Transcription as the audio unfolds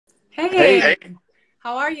Hey, Hey,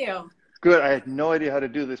 how are you? good. I had no idea how to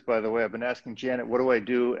do this, by the way. I've been asking Janet, what do I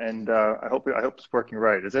do? And I hope it's working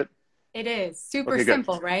right. Is it? It is super Okay, good.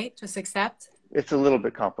 simple, right? Just accept. It's a little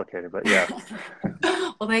bit complicated, but yeah.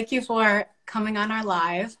 Well, thank you for coming on our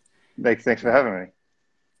live. Thanks for having me.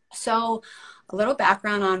 So, a little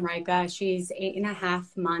background on Rika. She's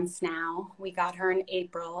 8.5 months now. We got her in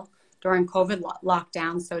April during COVID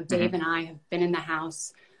lockdown. So, Dave Hmm. and I have been in the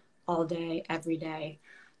house all day, every day,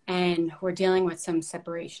 and we're dealing with some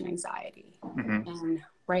separation anxiety. Hmm. And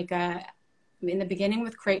Rika, in the beginning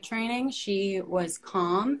with crate training, she was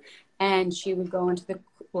calm and she would go into the,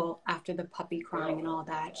 well, after the puppy crying and all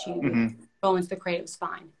that, she would Hmm. go into the crate. It was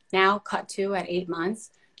fine. Now, cut to at 8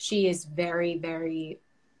 months, she is very, very,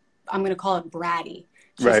 I'm going to call it bratty.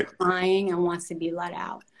 She's Right, crying and wants to be let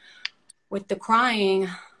out. With the crying,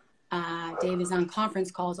 Dave is on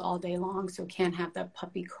conference calls all day long, so can't have the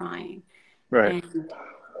puppy crying. right. And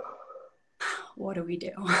what do we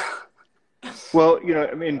do? Well,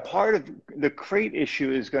 I mean, part of the crate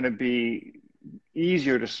issue is going to be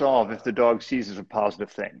easier to solve if the dog sees it as a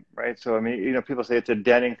positive thing, right? So, I mean, people say it's a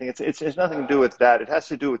denning thing. It's nothing to do with that. It has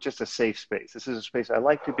to do with just a safe space. This is a space I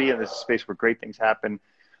like to be in. This is a space where great things happen.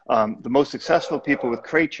 The most successful people with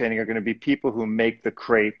crate training are going to be people who make the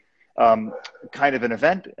crate um, kind of an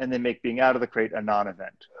event and then make being out of the crate a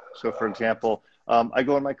non-event. So, for example, I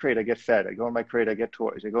go in my crate, I get fed. I go in my crate, I get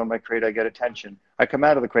toys. I go in my crate, I get attention. I come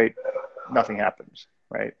out of the crate, nothing happens,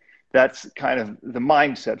 right? That's kind of the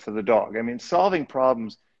mindset for the dog. I mean, solving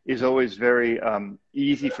problems is always very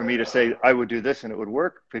easy for me to say I would do this and it would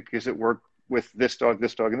work because it worked with this dog,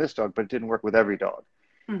 and this dog, but it didn't work with every dog,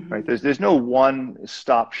 right? Hmm. There's no one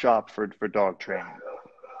stop shop for dog training.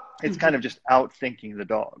 It's kind of Hmm. just out thinking the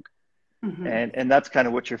dog. Hmm. And that's kind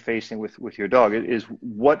of what you're facing with your dog is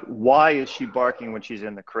why is she barking when she's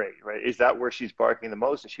in the crate, right? Is that where she's barking the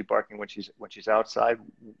most? Is she barking when she's outside?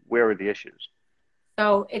 Where are the issues?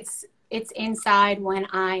 So it's inside when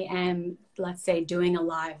I am, let's say, doing a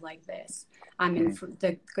live like this. I'm in Mhm.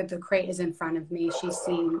 the crate is in front of me. She's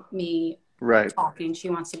seeing me Right. talking. She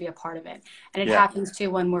wants to be a part of it, and it Yeah. happens too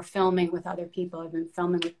when we're filming with other people. I've been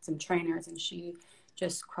filming with some trainers, and she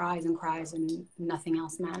just cries and cries, and nothing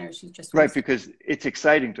else matters. She just Right, wants. because it's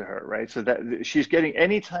exciting to her, right? So that she's getting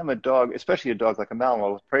anytime a dog, especially a dog like a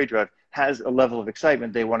Malinois with prey drive, has a level of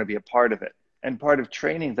excitement, they want to be a part of it. And part of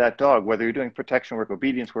training that dog, whether you're doing protection work,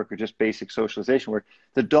 obedience work, or just basic socialization work,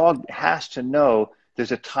 the dog has to know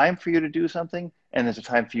there's a time for you to do something and there's a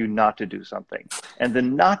time for you not to do something. And the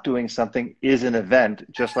not doing something is an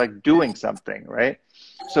event, just like doing something, right?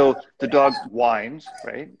 So the dog whines,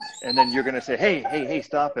 right? And then you're going to say, hey, hey, hey,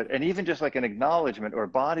 stop it. And even just like an acknowledgement or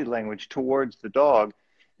body language towards the dog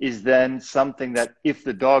is then something that if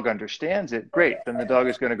the dog understands it, great. Then the dog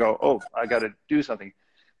is going to go, oh, I got to do something.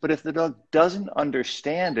 But if the dog doesn't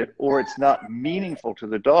understand it or it's not meaningful to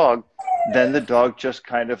the dog, then the dog just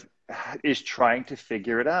kind of is trying to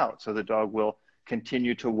figure it out. So the dog will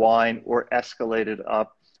continue to whine or escalate it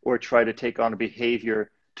up or try to take on a behavior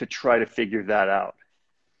to try to figure that out.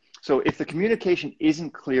 So if the communication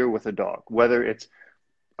isn't clear with a dog, whether it's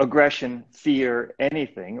aggression, fear,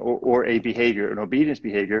 anything, or a behavior, an obedience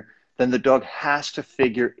behavior, then the dog has to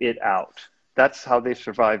figure it out. That's how they've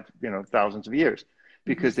survived, thousands of years,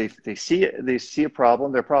 because Mhm. they see a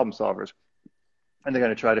problem, they're problem solvers, and they're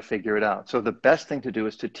going to try to figure it out. So the best thing to do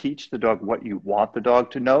is to teach the dog what you want the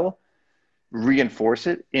dog to know, reinforce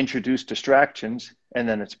it, introduce distractions, and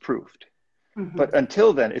then it's proved. Mhm. But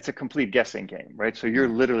until then, it's a complete guessing game, right? So you're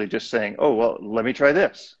literally just saying, oh, well, let me try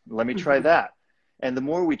this. Let me try Mhm. that. And the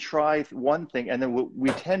more we try one thing, and then what we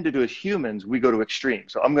tend to do as humans, we go to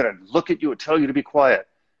extremes. So I'm going to look at you and tell you to be quiet.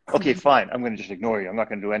 Okay, Mhm. fine. I'm going to just ignore you. I'm not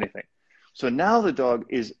going to do anything. So now the dog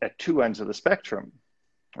is at two ends of the spectrum,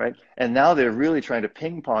 right? And now they're really trying to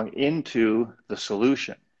ping pong into the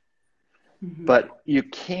solution. Mhm. But you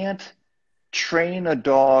can't train a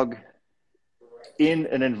dog in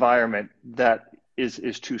an environment that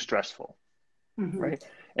is too stressful, Mhm. right?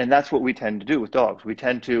 And that's what we tend to do with dogs. We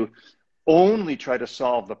tend to only try to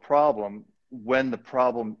solve the problem when the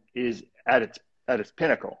problem is at its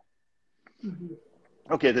pinnacle. Mhm.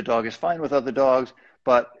 Okay, the dog is fine with other dogs,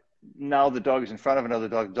 but now the dog is in front of another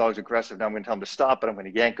dog. The dog's aggressive. Now I'm going to tell him to stop, but I'm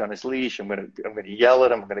going to yank on his leash. I'm going to yell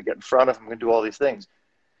at him. I'm going to get in front of him. I'm going to do all these things.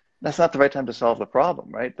 That's not the right time to solve the problem,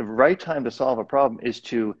 right? The right time to solve a problem is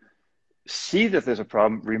to see that there's a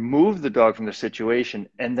problem, remove the dog from the situation,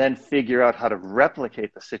 and then figure out how to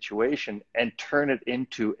replicate the situation and turn it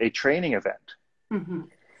into a training event. Mhm.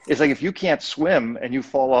 It's like if you can't swim and you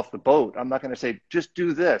fall off the boat, I'm not going to say, just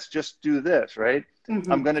do this, right?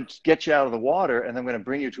 Mm-hmm. I'm going to get you out of the water and I'm going to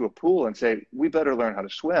bring you to a pool and say, we better learn how to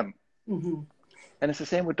swim. Mm-hmm. And it's the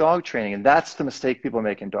same with dog training. And that's the mistake people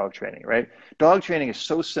make in dog training, right? Dog training is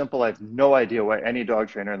so simple. I have no idea why any dog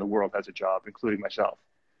trainer in the world has a job, including myself.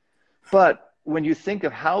 But when you think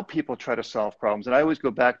of how people try to solve problems, and I always go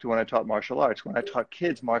back to when I taught martial arts, when I taught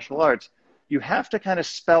kids martial arts, you have to kind of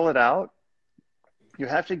spell it out. You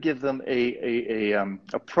have to give them a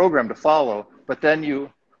program to follow, but then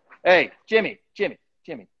hey, Jimmy.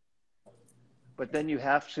 But then you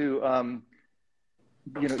have to,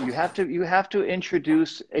 you have to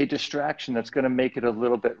introduce a distraction that's going to make it a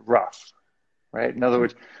little bit rough, right? In other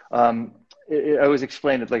words, I always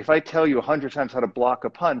explain it like if I tell you 100 times how to block a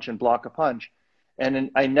punch, and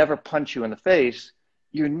then I never punch you in the face,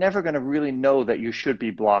 you're never going to really know that you should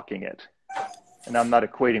be blocking it. And I'm not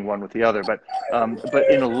equating one with the other, but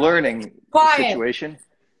in a learning situation,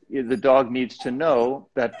 the dog needs to know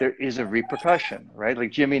that there is a repercussion, right? Like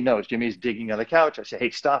Jimmy knows. Jimmy's digging on the couch. I say, hey,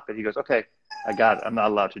 stop it. He goes, okay, I got it. I'm not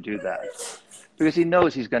allowed to do that. Because he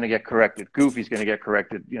knows he's going to get corrected. Goofy's going to get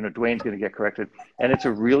corrected. Dwayne's going to get corrected. And it's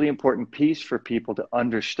a really important piece for people to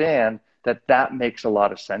understand that makes a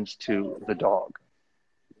lot of sense to the dog.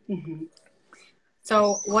 Mm-hmm.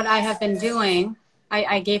 So what I have been doing,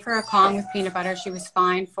 I gave her a Kong with peanut butter. She was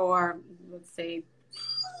fine for, let's say,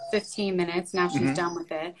 15 minutes. Now she's done with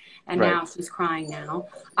it. And now she's crying now.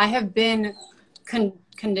 I have been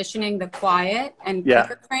conditioning the quiet and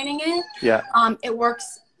clicker training it. Yeah. It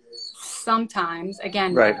works sometimes.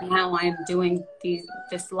 Again, now I'm doing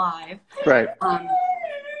this live. Right.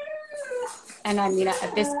 And I mean,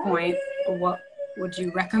 at this point, what would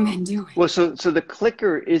you recommend doing? Well, so the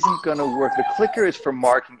clicker isn't going to work. The clicker is for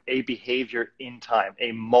marking a behavior in time,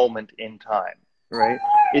 a moment in time, right?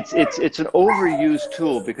 It's an overused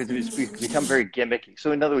tool because it's become very gimmicky.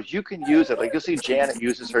 So in other words, you can use it. Like you'll see Janet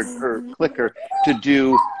uses her clicker to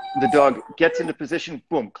do, the dog gets into position,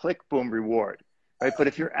 boom, click, boom, reward, right? But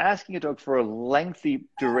if you're asking a dog for a lengthy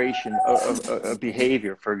duration of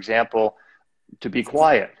behavior, for example, to be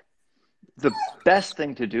quiet, the best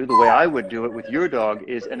thing to do, the way I would do it with your dog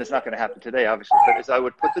is, and it's not going to happen today, obviously, but is I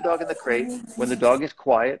would put the dog in the crate. When the dog is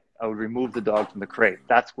quiet, I would remove the dog from the crate.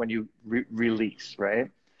 That's when you release, right?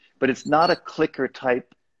 But it's not a clicker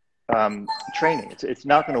type training. It's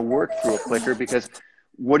not going to work through a clicker because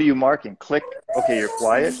what are you marking? Click, okay, you're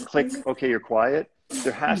quiet. Click, okay, you're quiet.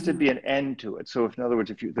 There has to be an end to it. So if, in other words,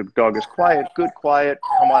 if the dog is quiet, good quiet,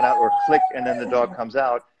 come on out, or click, and then the dog comes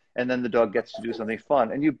out, and then the dog gets to do something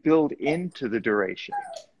fun, and you build into the duration.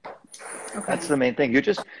 Okay. That's the main thing. You're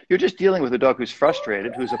just dealing with a dog who's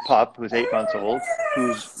frustrated, who's a pup, who's 8 months old,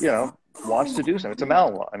 who's wants to do something. It's a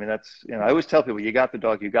Malinois. I mean, that's I always tell people, you got the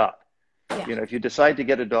dog you got. Yeah. If you decide to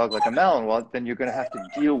get a dog like a Malinois, then you're going to have to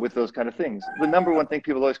deal with those kind of things. The number one thing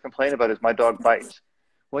people always complain about is my dog bites.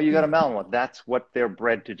 Well, you got a Malinois. That's what they're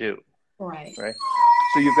bred to do. Right.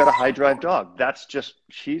 So you've got a high drive dog. That's just,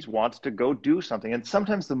 she wants to go do something. And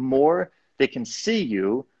sometimes the more they can see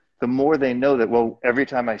you, the more they know that, well, every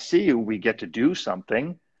time I see you, we get to do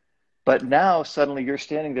something. But now suddenly you're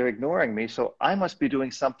standing there ignoring me. So I must be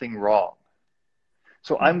doing something wrong.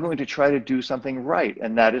 So I'm going to try to do something right.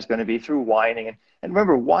 And that is going to be through whining. And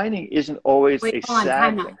remember, whining isn't always a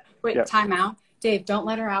sad thing. Wait, time out. Dave, don't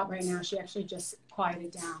let her out right now. She actually just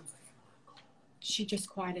quieted down. She just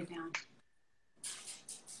quieted down.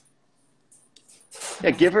 Yeah,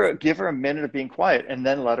 give her a minute of being quiet and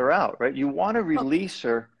then let her out, right? You want to release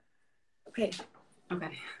her. Okay. You're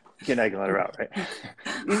not gonna let her out,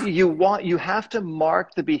 right? You have to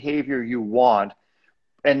mark the behavior you want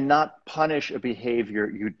and not punish a behavior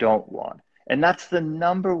you don't want. And that's the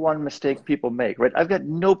number one mistake people make, right? I've got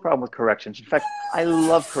no problem with corrections. In fact, I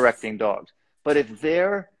love correcting dogs. But if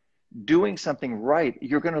they're doing something right,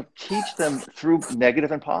 you're going to teach them through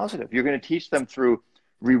negative and positive. You're going to teach them through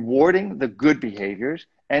rewarding the good behaviors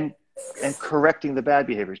and correcting the bad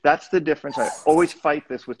behaviors. That's the difference. I always fight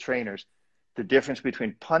this with trainers, the difference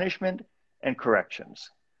between punishment and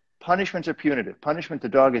corrections. Punishments are punitive. Punishment, the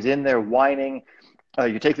dog is in there whining.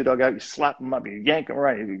 You take the dog out, you slap him up, you yank him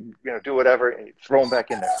around, you do whatever, and you throw him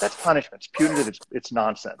back in there. That's punishment. It's punitive. It's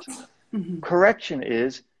nonsense. Mm-hmm. Correction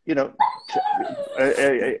is, an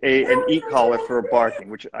e-collar for a barking,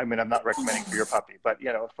 which, I mean, I'm not recommending for your puppy, but,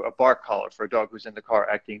 a bark collar for a dog who's in the car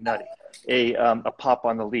acting nutty, a pop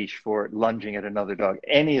on the leash for lunging at another dog,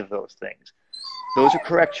 any of those things. Those are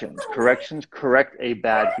corrections. Corrections correct a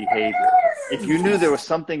bad behavior. If you knew there was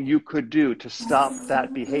something you could do to stop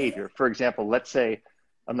that behavior, for example, let's say,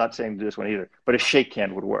 I'm not saying do this one either, but a shake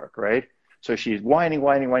hand would work, right? So she's whining,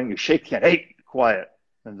 you shake the hand, hey, quiet.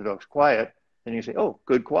 and the dog's quiet, then you say, oh,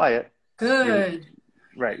 good, quiet. Good.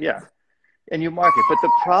 Right, yeah. And you mark it. But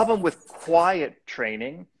the problem with quiet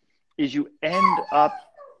training is you end up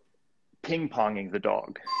ping-ponging the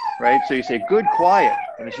dog, right? So you say, good, quiet,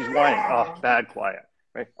 and then she's whining, oh, bad, quiet,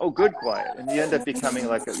 right? Oh, good, quiet. And you end up becoming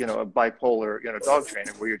like a, a bipolar, dog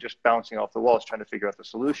trainer where you're just bouncing off the walls trying to figure out the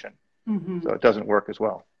solution. So it doesn't work as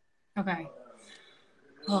well. Okay.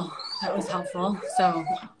 Oh, that was helpful. So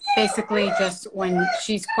basically just when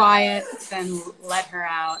she's quiet, then let her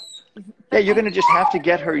out. Yeah, you're going to just have to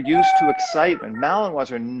get her used to excitement.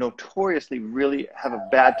 Malinois are notoriously really have a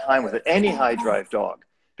bad time with it. Any high drive dog,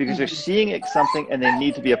 because they're seeing something and they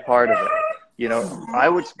need to be a part of it. I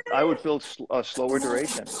would build slower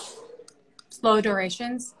durations. Slow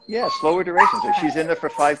durations? Yeah, slower durations. If she's in there for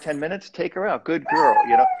 5-10 minutes, take her out. Good girl,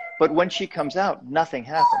 But when she comes out, nothing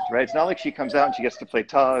happens, right? It's not like she comes out and she gets to play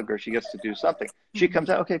tug or she gets to do something. She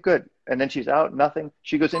comes out, okay, good. And then she's out, nothing.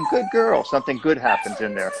 She goes in, good girl. Something good happens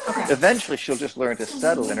in there. Okay. Eventually, she'll just learn to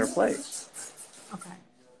settle in her place. Okay.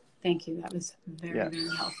 Thank you. That was very, very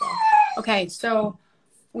helpful. Okay, so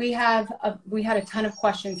we had a ton of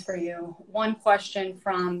questions for you. One question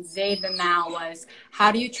from Zaid the Mal was,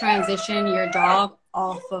 how do you transition your dog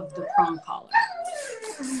off of the prong collar?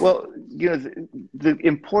 Well, the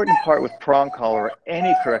important part with prong collar or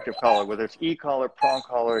any corrective collar, whether it's e-collar, prong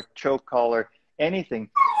collar, choke collar, anything,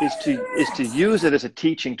 is to use it as a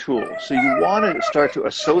teaching tool. So you want to start to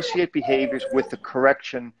associate behaviors with the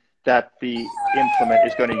correction that the implement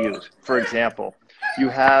is going to use. For example, you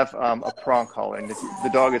have a prong collar and the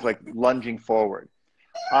dog is like lunging forward.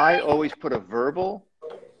 I always put a verbal,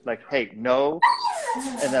 like, hey, no,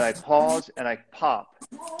 and then I pause and I pop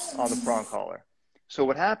on the prong collar. So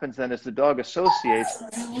what happens then is the dog associates,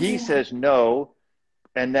 he says no,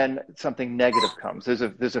 and then something negative comes. There's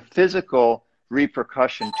a physical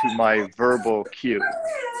repercussion to my verbal cue.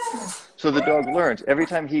 So the dog learns every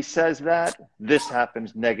time he says that, this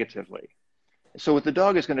happens negatively. So what the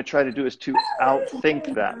dog is going to try to do is to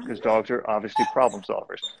outthink that, because dogs are obviously problem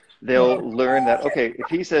solvers. They'll learn that, okay, if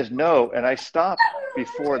he says no and I stop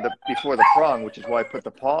before the prong, which is why I put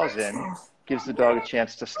the pause in, gives the dog a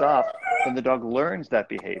chance to stop, then the dog learns that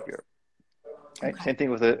behavior. Right? Okay. Same thing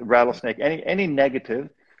with a rattlesnake. Any negative,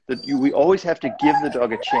 we always have to give the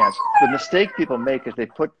dog a chance. The mistake people make is they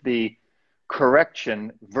put the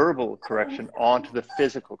correction, verbal correction, onto the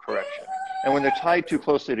physical correction. And when they're tied too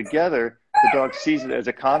closely together, the dog sees it as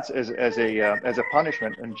a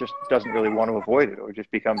punishment and just doesn't really want to avoid it, or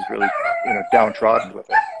just becomes really downtrodden with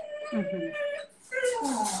it.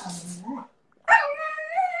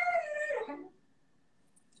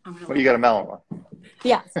 Well, you got a Malinois.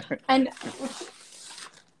 Yes. And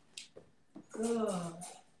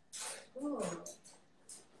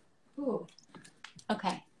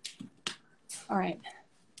okay. All right.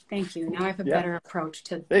 Thank you. Now I have a better approach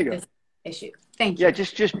to this issue. Thank you. Yeah,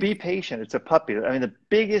 just be patient. It's a puppy. I mean, the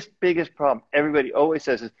biggest problem everybody always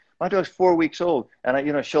says is, my dog's 4 weeks old,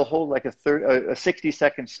 and she'll hold like a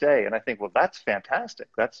 60-second stay, and I think, well, that's fantastic.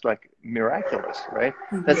 That's like miraculous, right?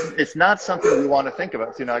 It's not something we want to think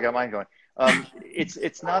about. So, I got mine going.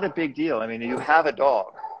 It's not a big deal. I mean, you have a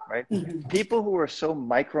dog, right? People who are so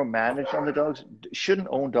micromanaged on the dogs shouldn't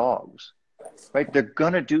own dogs, right? They're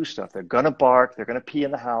gonna do stuff. They're gonna bark. They're gonna pee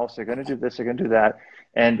in the house. They're gonna do this. They're gonna do that,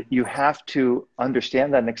 and you have to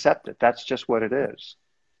understand that and accept it. That's just what it is.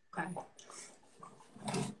 Okay.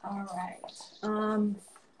 All right.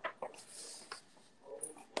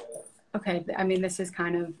 Okay. I mean, this is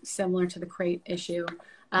kind of similar to the crate issue.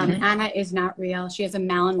 Anna is not real. She has a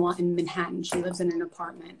Malinois in Manhattan. She lives in an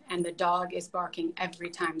apartment, and the dog is barking every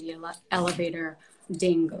time the elevator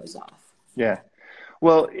ding goes off. Yeah.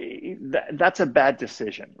 Well, that's a bad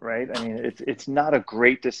decision, right? I mean, it's not a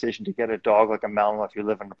great decision to get a dog like a Malinois if you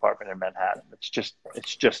live in an apartment in Manhattan. It's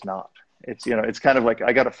just not. It's kind of like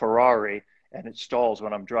I got a Ferrari and it stalls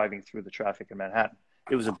when I'm driving through the traffic in Manhattan.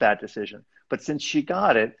 It was a bad decision. But since she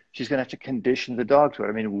got it, she's going to have to condition the dog to it.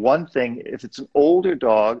 I mean, one thing, if it's an older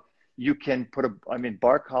dog, you can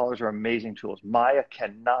bark collars are amazing tools. Maya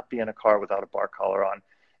cannot be in a car without a bark collar on.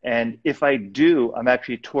 And if I do, I'm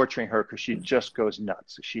actually torturing her because she just goes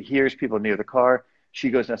nuts. She hears people near the car, she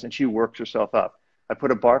goes nuts, and she works herself up. I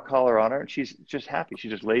put a bark collar on her, and she's just happy. She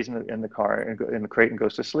just lays in the car, in the crate, and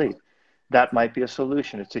goes to sleep. That might be a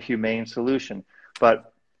solution. It's a humane solution.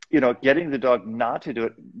 But, getting the dog not to do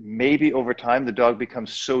it, maybe over time the dog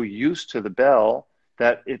becomes so used to the bell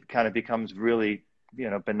that it kind of becomes really,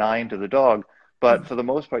 benign to the dog. But for the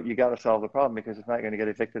most part, you got to solve the problem because it's not going to get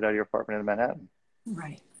evicted out of your apartment in Manhattan.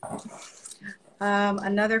 Right.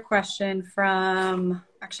 Another question from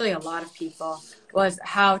actually a lot of people was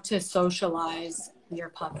how to socialize your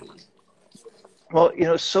puppy? Well,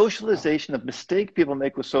 socialization, the mistake people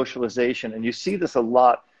make with socialization, and you see this a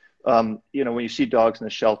lot, when you see dogs in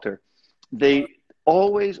the shelter, they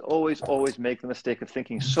always, always, always make the mistake of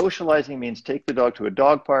thinking socializing means take the dog to a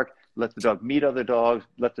dog park, let the dog meet other dogs,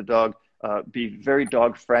 let the dog be very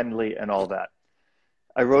dog friendly and all that.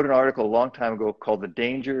 I wrote an article a long time ago called The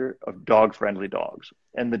Danger of Dog-Friendly Dogs.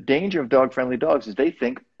 And the danger of dog-friendly dogs is they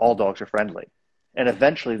think all dogs are friendly. And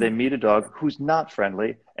eventually they meet a dog who's not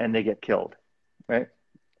friendly and they get killed, right?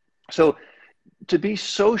 So to be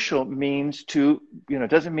social means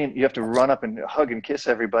doesn't mean you have to run up and hug and kiss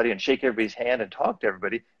everybody and shake everybody's hand and talk to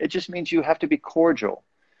everybody. It just means you have to be cordial.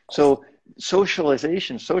 So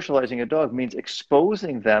socializing a dog means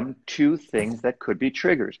exposing them to things that could be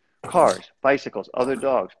triggers: cars, bicycles, other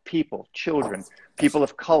dogs, people, children, people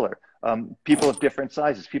of color, people of different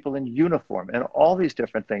sizes, people in uniform, and all these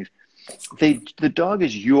different things. The dog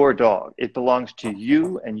is your dog. It belongs to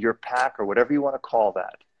you and your pack, or whatever you want to call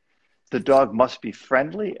that. The dog must be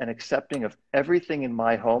friendly and accepting of everything in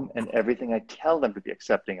my home and everything I tell them to be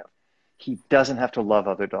accepting of. He doesn't have to love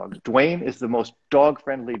other dogs. Dwayne is the most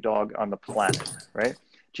dog-friendly dog on the planet, right?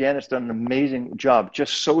 Janet's done an amazing job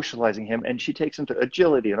just socializing him, and she takes him to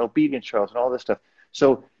agility and obedience trials and all this stuff.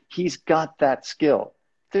 So he's got that skill.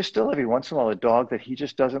 There's still every once in a while a dog that he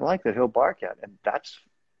just doesn't like that he'll bark at, and that's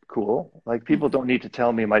cool. Like, people don't need to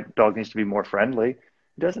tell me my dog needs to be more friendly.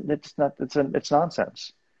 It doesn't. It's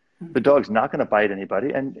nonsense. The dog's not going to bite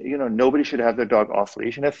anybody, and nobody should have their dog off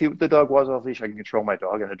leash. And if the dog was off leash, I can control my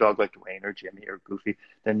dog. And a dog like Dwayne or Jimmy or Goofy,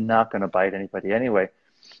 they're not going to bite anybody anyway.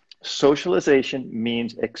 Socialization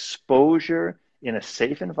means exposure in a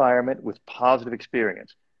safe environment with positive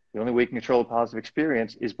experience. The only way you can control a positive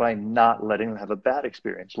experience is by not letting them have a bad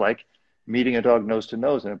experience, like meeting a dog nose to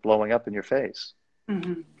nose and it blowing up in your face.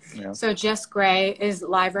 Mm-hmm. So Jess Gray is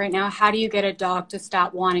live right now. How do you get a dog to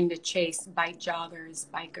stop wanting to chase bike joggers,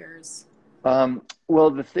 bikers?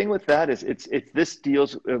 Well, the thing with that is this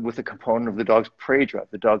deals with a component of the dog's prey drive,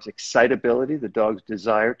 the dog's excitability, the dog's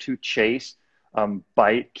desire to chase,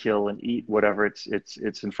 bite, kill, and eat whatever it's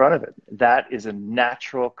in front of it. That is a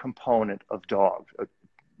natural component of dogs.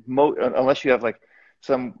 Unless you have like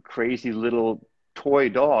some crazy little toy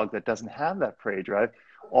dog that doesn't have that prey drive,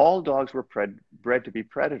 all dogs were bred to be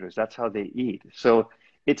predators. That's how they eat. So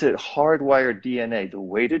it's a hardwired DNA. The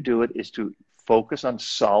way to do it is to focus on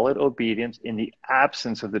solid obedience in the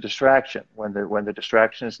absence of the distraction. When the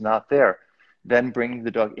distraction is not there, then bringing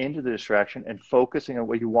the dog into the distraction and focusing on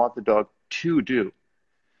what you want the dog to do.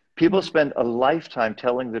 People spend a lifetime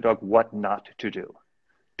telling the dog what not to do.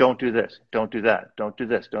 Don't do this, don't do that, don't do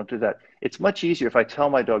this, don't do that. It's much easier if I tell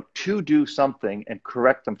my dog to do something and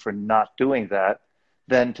correct them for not doing that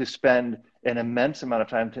than to spend an immense amount of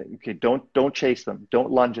time don't chase them, don't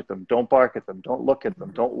lunge at them, don't bark at them, don't look at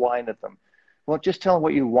them, don't whine at them. Well, just tell them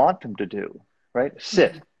what you want them to do, right?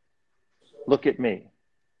 Sit, look at me,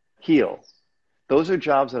 heel. Those are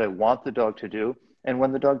jobs that I want the dog to do. And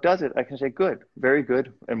when the dog does it, I can say, good, very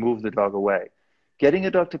good, and move the dog away. Getting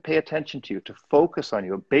a dog to pay attention to you, to focus on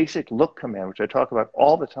you, a basic look command, which I talk about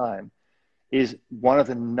all the time, is one of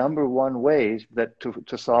the number one ways that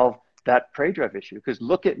to solve that prey drive issue. Because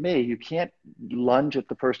look at me, you can't lunge at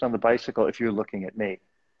the person on the bicycle if you're looking at me.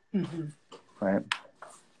 Right?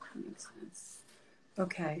 Makes sense.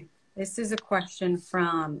 Okay. This is a question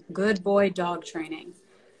from Good Boy Dog Training.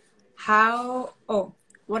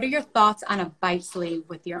 What are your thoughts on a bite sleeve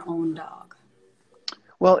with your own dog?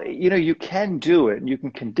 Well, you can do it and you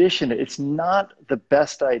can condition it. It's not the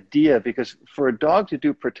best idea because for a dog to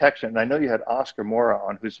do protection, and I know you had Oscar Mora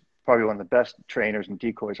on, who's probably one of the best trainers and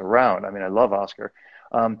decoys around. I mean, I love Oscar.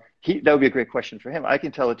 That would be a great question for him. I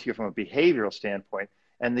can tell it to you from a behavioral standpoint.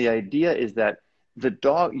 And the idea is that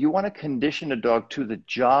you want to condition a dog to the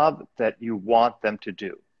job that you want them to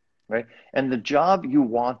do, right? And the job you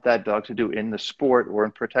want that dog to do in the sport or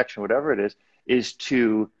in protection, whatever it is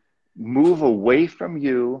to move away from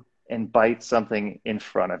you and bite something in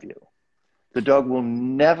front of you. The dog will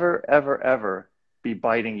never, ever, ever be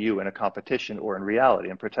biting you in a competition or in reality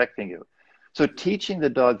and protecting you. So teaching the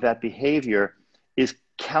dog that behavior is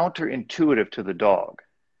counterintuitive to the dog,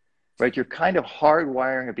 right? You're kind of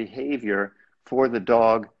hardwiring a behavior for the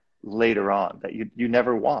dog later on that you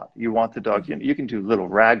never want. You want the dog, you can do little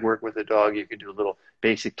rag work with the dog, you can do a little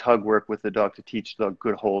basic tug work with the dog to teach the dog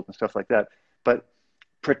good hold and stuff like that. But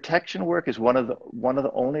protection work is one of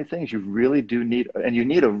the only things you really do need, and you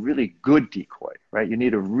need a really good decoy, right? You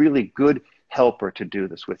need a really good helper to do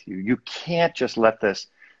this with you. You can't just let this.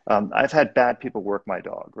 I've had bad people work my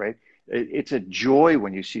dog, right? It's a joy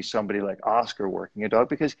when you see somebody like Oscar working a dog,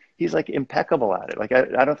 because he's like impeccable at it. Like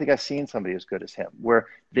I don't think I've seen somebody as good as him, where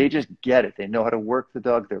they just get it. They know how to work the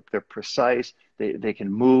dog. They're precise. They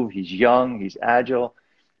can move. He's young. He's agile.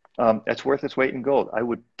 It's worth its weight in gold. I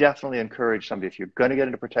would definitely encourage somebody, if you're going to get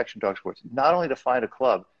into protection dog sports, not only to find a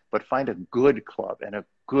club, but find a good club and a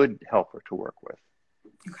good helper to work with.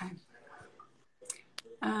 Okay.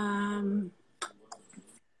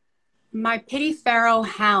 My Pitty Pharaoh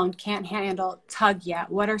hound can't handle tug yet.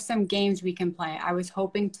 What are some games we can play? I was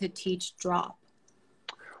hoping to teach drop.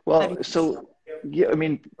 Well, so yeah, I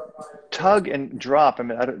mean, tug and drop. I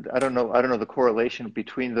mean, I don't know the correlation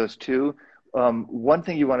between those two. One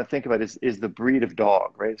thing you want to think about is the breed of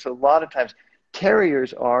dog, right? So a lot of times,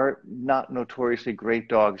 terriers are not notoriously great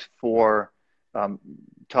dogs for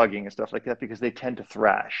tugging and stuff like that, because they tend to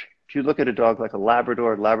thrash. If you look at a dog like a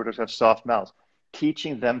Labrador, Labradors have soft mouths.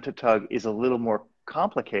 Teaching them to tug is a little more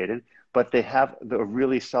complicated, but they have a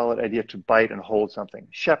really solid idea to bite and hold something.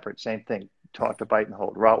 Shepherd, same thing, taught to bite and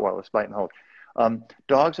hold. Rottweilers, bite and hold.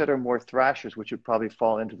 Dogs that are more thrashers, which would probably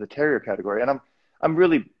fall into the terrier category. And I'm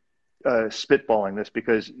really spitballing this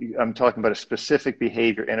because I'm talking about a specific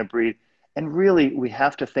behavior in a breed. And really, we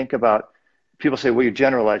have to think about, people say, well, you're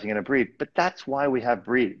generalizing in a breed, but that's why we have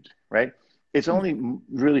breeds, right? It's only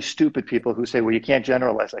really stupid people who say, well, you can't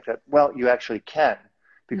generalize like that. Well, you actually can,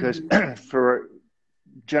 because for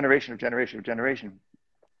generation of generation,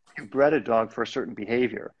 you bred a dog for a certain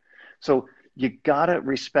behavior. So you got to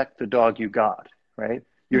respect the dog you got, right?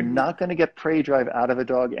 You're not going to get prey drive out of a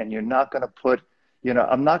dog, and you're not going to put,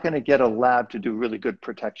 I'm not going to get a lab to do really good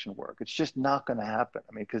protection work. It's just not going to happen.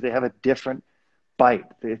 I mean, because they have a different bite.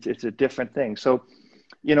 It's a different thing. So,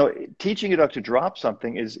 teaching a dog to drop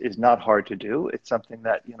something is not hard to do. It's something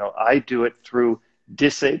that, I do it through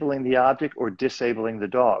disabling the object or disabling the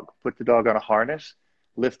dog. Put the dog on a harness,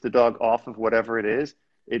 lift the dog off of whatever it is.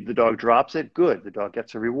 If the dog drops it, good. The dog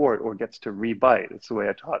gets a reward or gets to rebite. It's the way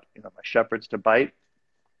I taught, my shepherds to bite.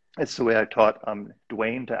 It's the way I taught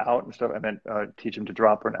Dwayne to out and stuff. I meant teach him to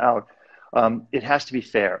drop or an out. It has to be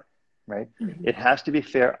fair, right? It has to be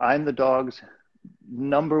fair. I'm the dog's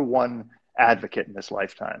number one advocate in this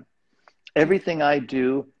lifetime. Everything I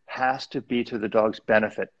do has to be to the dog's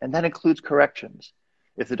benefit, and that includes corrections.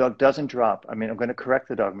 If the dog doesn't drop, I'm going to correct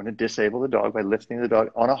the dog. I'm going to disable the dog by lifting the dog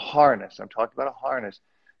on a harness. I'm talking about a harness,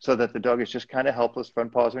 so that the dog is just kind of helpless,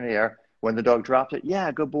 front paws in the air. When the dog drops it,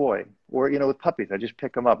 yeah, good boy. Or, with puppies, I just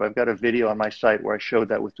pick them up. I've got a video on my site where I showed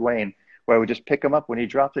that with Dwayne, where I would just pick him up when he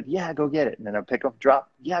drops it. Yeah, go get it. And then I'll pick him up,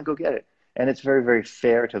 drop. Yeah, go get it. And it's very, very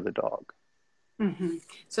fair to the dog.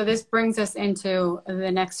 So this brings us into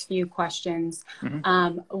the next few questions.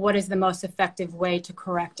 What is the most effective way to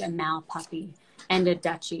correct a Mal puppy and a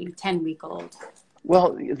Dutchie, 10-week-old?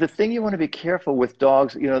 Well, the thing you want to be careful with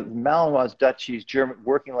dogs, Malinois, Dutchies, German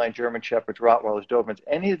working line German Shepherds, Rottweilers, Dobermans,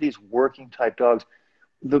 any of these working type dogs,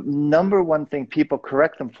 the number one thing people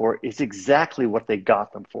correct them for is exactly what they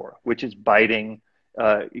got them for, which is biting,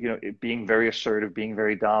 being very assertive, being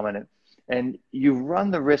very dominant. And you run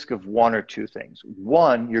the risk of one or two things.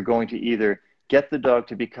 One, you're going to either get the dog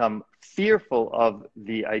to become fearful of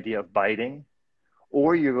the idea of biting,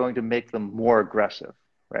 or you're going to make them more aggressive,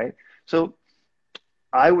 right? So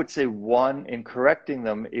I would say one, in correcting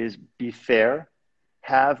them, is be fair,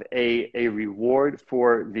 have a reward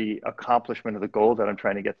for the accomplishment of the goal that I'm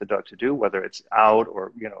trying to get the dog to do, whether it's out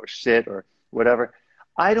or, or sit or whatever.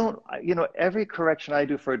 I don't, every correction I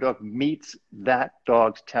do for a dog meets that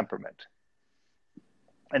dog's temperament.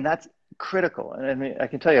 And that's critical. And I mean, I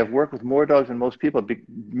can tell you, I've worked with more dogs than most people,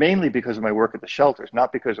 mainly because of my work at the shelters,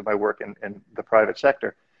 not because of my work in the private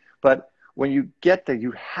sector. But when you get there,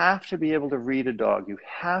 you have to be able to read a dog. You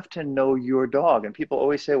have to know your dog. And people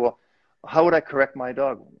always say, well, how would I correct my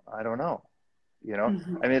dog? I don't know. I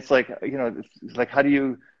mean, it's like, it's like, how do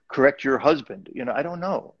you correct your husband? I don't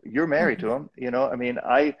know. You're married to him. I mean,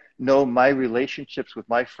 I know my relationships with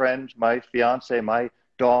my friends, my fiance, my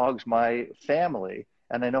dogs, my family,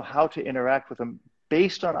 and I know how to interact with them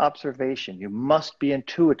based on observation. You must be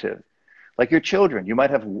intuitive. Like your children, you might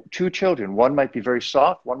have two children. One might be very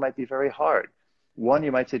soft. One might be very hard. One,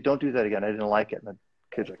 you might say, don't do that again. I didn't like it. And the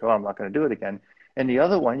kid's like, oh, I'm not going to do it again. And the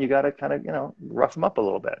other one, you got to kind of, rough them up a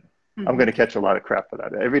little bit. I'm going to catch a lot of crap for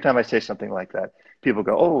that. Every time I say something like that, people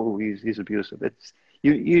go, oh, he's abusive.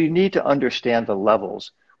 You need to understand the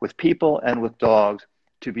levels with people and with dogs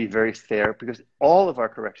to be very fair, because all of our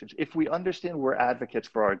corrections, if we understand we're advocates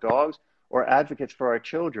for our dogs or advocates for our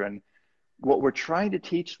children, what we're trying to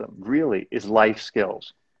teach them really is life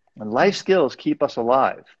skills. And life skills keep us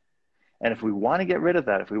alive. And if we want to get rid of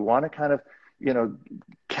that, if we want to kind of,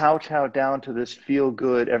 kowtow down to this feel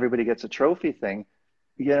good, everybody gets a trophy thing,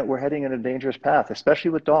 we're heading in a dangerous path, especially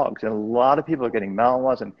with dogs. And a lot of people are getting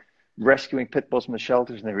Malinois and rescuing pit bulls from the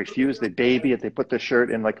shelters, and they refuse. They baby it. They put their shirt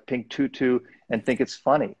in like a pink tutu and think it's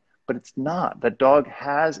funny. But it's not. That dog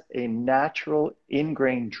has a natural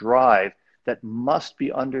ingrained drive that must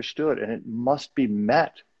be understood, and it must be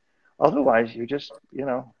met. Otherwise, you just,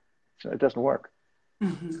 it doesn't work.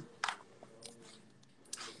 Mm-hmm.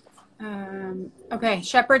 Okay,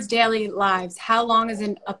 Shepherd's Daily Lives. How long is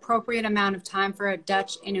an appropriate amount of time for a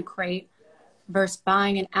Dutch in a crate versus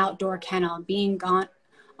buying an outdoor kennel? Being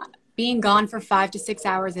gone for 5 to 6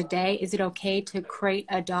 hours a day, is it okay to crate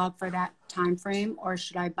a dog for that time frame, or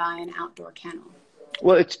should I buy an outdoor kennel?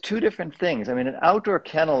 Well, it's two different things. I mean, an outdoor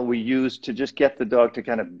kennel we use to just get the dog to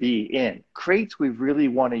kind of be in. Crates we really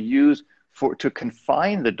want to use to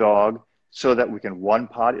confine the dog so that we can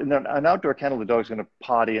potty. And then an outdoor kennel, the dog's going to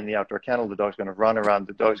potty in the outdoor kennel. The dog's going to run around.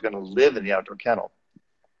 The dog's going to live in the outdoor kennel.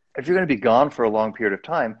 If you're going to be gone for a long period of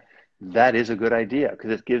time, that is a good idea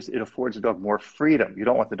because it affords the dog more freedom. You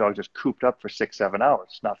don't want the dog just cooped up for 6-7 hours.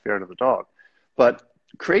 It's not fair to the dog. But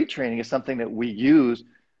crate training is something that we use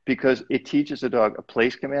because it teaches the dog a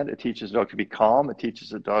place command. It teaches the dog to be calm. It teaches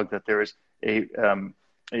the dog that there is a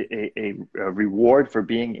reward for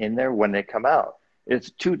being in there when they come out.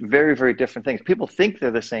 It's two very, very different things. People think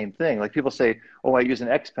they're the same thing. Like people say, oh, I use an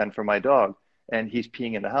X-Pen for my dog and he's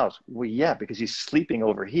peeing in the house. Well, yeah, because he's sleeping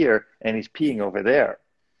over here and he's peeing over there.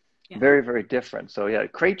 Yeah. Very, very different. So yeah,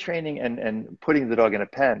 crate training and putting the dog in a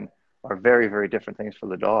pen are very, very different things for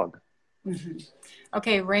the dog. Mm-hmm.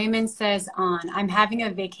 Okay, Raymond says I'm having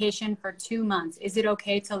a vacation for 2 months. Is it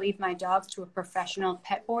okay to leave my dogs to a professional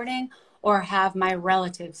pet boarding or have my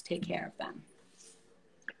relatives take care of them?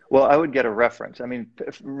 Well, I would get a reference. I mean,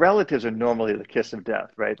 relatives are normally the kiss of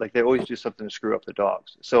death, right? Like they always do something to screw up the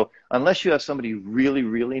dogs. So unless you have somebody you really,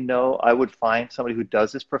 really know, I would find somebody who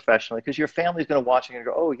does this professionally because your family's going to watch it and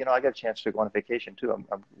go, oh, I got a chance to go on a vacation too.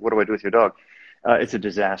 What do I do with your dog? It's a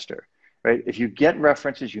disaster, right? If you get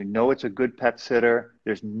references, it's a good pet sitter.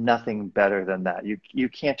 There's nothing better than that. You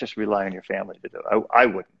can't just rely on your family to do it. I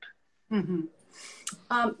wouldn't.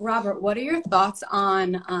 Mm-hmm. Robert, what are your thoughts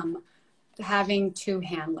on having 2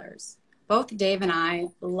 handlers? Both Dave and I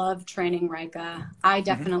love training Rika. I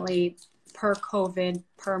definitely, per COVID,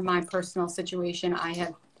 per my personal situation,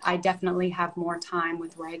 I definitely have more time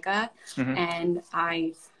with Rika, and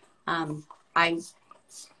I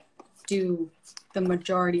do the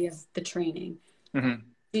majority of the training. Do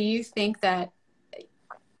you think that?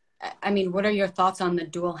 I mean, what are your thoughts on the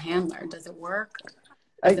dual handler? Does it work?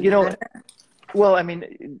 Well, I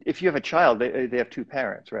mean, if you have a child, they have 2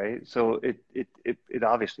 parents, right? So it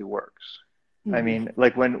obviously works. I mean,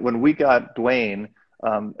 like when we got Dwayne,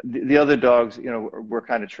 the other dogs, were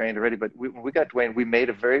kind of trained already, but when we got Dwayne, we made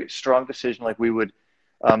a very strong decision, like we would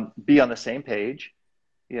be on the same page.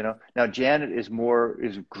 Now Janet is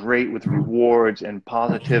great with rewards and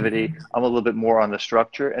positivity. I'm a little bit more on the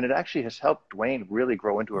structure, and it actually has helped Dwayne really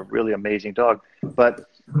grow into a really amazing dog. But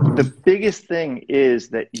the biggest thing is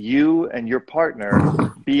that you and your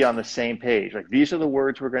partner be on the same page. Like, these are the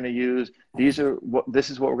words we're going to use. This is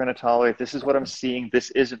what we're going to tolerate. This is what I'm seeing.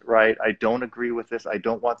 This isn't right. I don't agree with this. I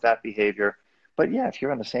don't want that behavior. But yeah, if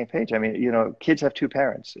you're on the same page, I mean, kids have 2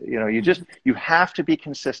 parents. You have to be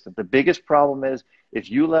consistent. The biggest problem is if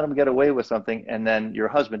you let them get away with something and then your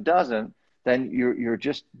husband doesn't, then you're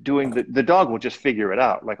just doing the dog will just figure it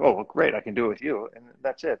out. Like, oh, well, great, I can do it with you, and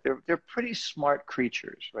that's it. They're pretty smart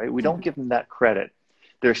creatures, right? We don't give them that credit.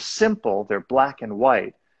 They're simple. They're black and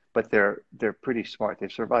white, but they're pretty smart.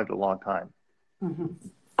 They've survived a long time.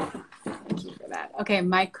 Thank you for that. Okay,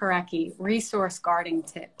 Mike Karaki, resource guarding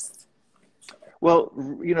tips. Well,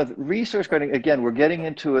 resource guarding, again, we're getting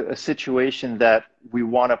into a situation that we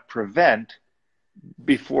want to prevent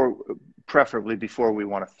preferably before we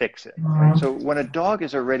want to fix it. Right? So when a dog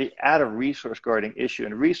is already at a resource guarding issue,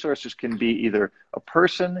 and resources can be either a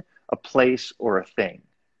person, a place, or a thing.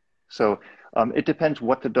 So it depends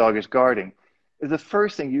what the dog is guarding. The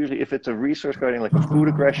first thing, usually, if it's a resource guarding, like a food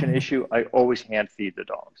aggression issue, I always hand feed the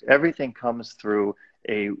dogs. Everything comes through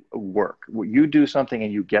a work. You do something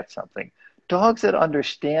and you get something. Dogs that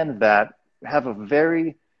understand that have a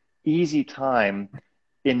very easy time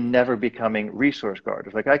in never becoming resource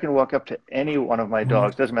guarders. Like, I can walk up to any one of my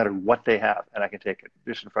dogs, doesn't matter what they have, and I can take it.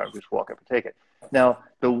 Just in front of me, just walk up and take it. Now,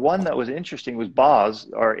 the one that was interesting was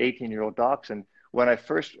Boz, our 18-year-old dachshund. When I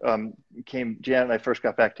first Janet and I first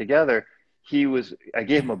got back together, I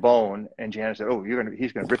gave him a bone, and Janet said, oh,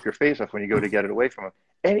 he's gonna rip your face off when you go to get it away from him.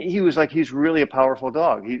 And he was like, he's really a powerful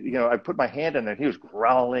dog. I put my hand in there, and he was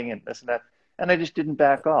growling and this and that. And I just didn't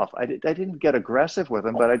back off. I didn't get aggressive with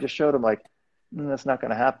him, but I just showed him like, that's not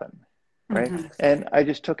going to happen. Right. Mm-hmm. And I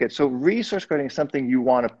just took it. So resource guarding is something you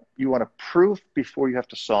want to prove before you have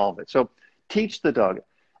to solve it. So teach the dog.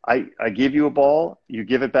 I give you a ball, you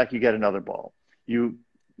give it back, you get another ball. You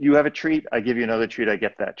have a treat, I give you another treat, I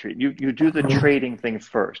get that treat. You do the trading thing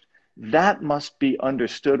first. That must be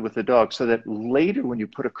understood with the dog so that later when you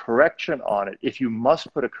put a correction on it, if you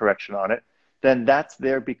must put a correction on it, then that's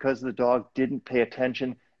there because the dog didn't pay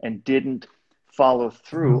attention and didn't follow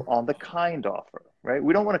through on the kind offer, right?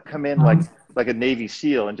 We don't want to come in like a Navy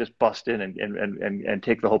SEAL and just bust in and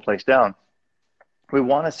take the whole place down. We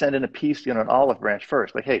want to send in a piece, an olive branch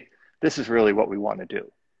first, like, hey, this is really what we want to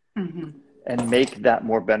do. Mm-hmm. And make that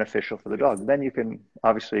more beneficial for the dog. Then you can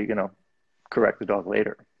obviously, correct the dog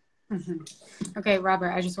later. Mm-hmm. Okay,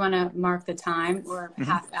 Robert, I just want to mark the time. We're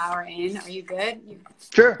half hour in. Are you good?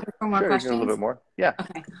 Sure. For more questions? A little bit more. Yeah.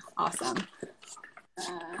 Okay, awesome.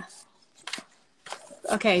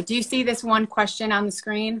 Okay, do you see this one question on the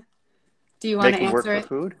screen? Do you want to answer it? For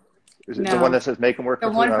food? Is it the one that says make them work for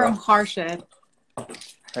food? The one from Harshad.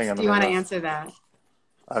 Hang on. Do you want to answer that?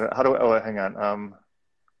 Hang on.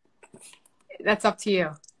 That's up to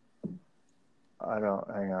you. Hang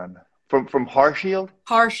on. From Harshield?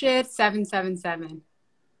 Harshad 777.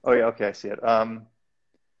 Oh yeah, okay, I see it.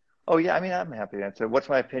 Oh yeah, I mean, I'm happy to answer. What's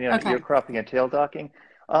my opinion on ear cropping and tail docking?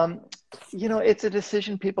 It's a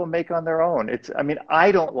decision people make on their own.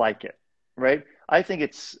 I don't like it, right? I think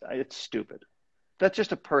it's stupid. That's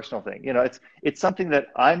just a personal thing. It's something that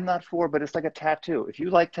I'm not for, but it's like a tattoo. If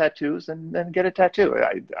you like tattoos, then get a tattoo.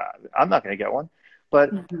 I'm not going to get one,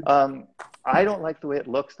 but I don't like the way it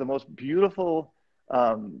looks. The most beautiful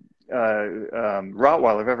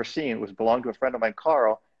Rottweiler I've ever seen belonged to a friend of mine,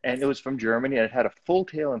 Carl, and it was from Germany, and it had a full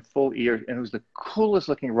tail and full ears, and it was the coolest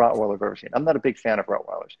looking Rottweiler I've ever seen. I'm not a big fan of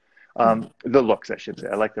Rottweilers. The looks, I should say.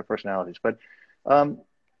 I like their personalities, but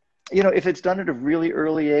if it's done at a really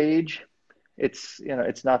early age, it's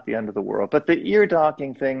not the end of the world. But the ear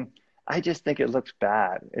docking thing, I just think it looks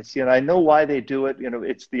bad. It's I know why they do it.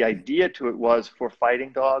 It's the idea to it was for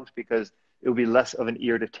fighting dogs because it would be less of an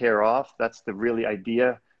ear to tear off. That's the really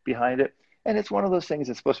idea behind it. And it's one of those things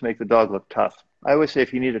that's supposed to make the dog look tough. I always say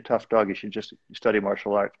if you need a tough dog, you should just study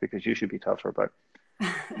martial arts because you should be tougher, but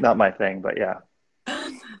not my thing, but yeah.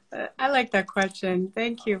 I like that question.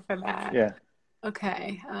 Thank you for that. Yeah.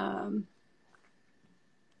 Okay.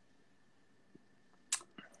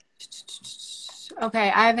 Okay,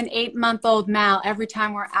 I have an 8-month-old Mal. Every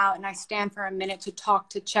time we're out and I stand for a minute to talk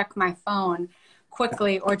to check my phone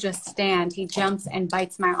quickly or just stand, he jumps and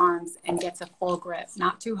bites my arms and gets a full grip.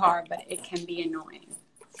 Not too hard, but it can be annoying.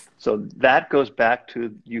 So that goes back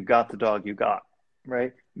to you got the dog you got,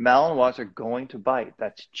 right? Malinois are going to bite.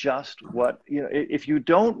 That's just what, if you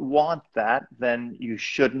don't want that, then you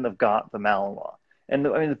shouldn't have got the Malinois. And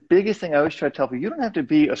the biggest thing I always try to tell people, you don't have to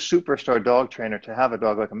be a superstar dog trainer to have a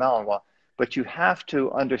dog like a Malinois, but you have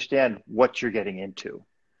to understand what you're getting into.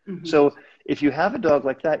 Mm-hmm. So if you have a dog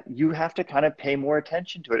like that, you have to kind of pay more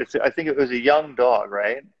attention to it. I think it was a young dog,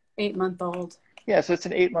 right? 8-month-old. Yeah, so it's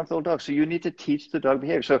an 8-month-old dog. So you need to teach the dog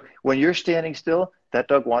behavior. So when you're standing still, that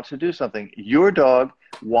dog wants to do something. Your dog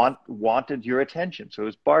wanted your attention, so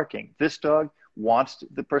it's barking. This dog wants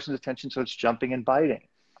the person's attention, so it's jumping and biting.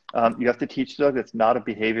 You have to teach the dog that's not a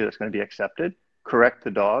behavior that's going to be accepted. Correct the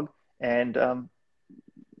dog, and and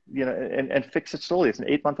fix it slowly. It's an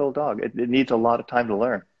 8-month-old dog. It needs a lot of time to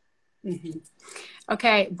learn. Mm-hmm.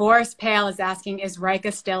 Okay, Boris Pale is asking, is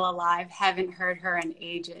Rika still alive? Haven't heard her in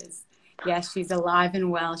ages. Yes, she's alive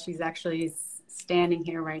and well. She's actually standing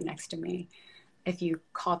here right next to me. If you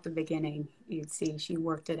caught the beginning, you'd see she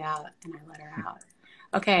worked it out and I let her out.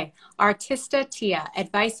 Okay, Artista Tia,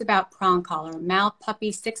 advice about prong collar. Mal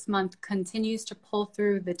puppy 6 month continues to pull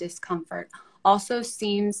through the discomfort. Also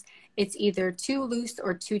seems it's either too loose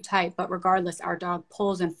or too tight, but regardless, our dog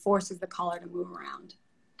pulls and forces the collar to move around.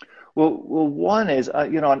 Well, one is,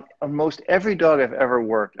 on most every dog I've ever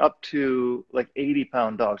worked, up to like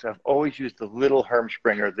 80-pound dogs, I've always used the little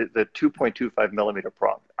Hermspringer, the 2.25 millimeter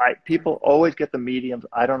prong. People always get the mediums.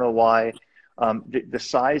 I don't know why. The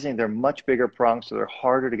sizing, they're much bigger prongs, so they're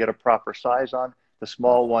harder to get a proper size on. The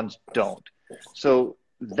small ones don't. So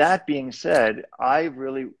that being said, I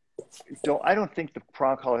don't think the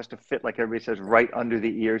prong collar has to fit, like everybody says, right under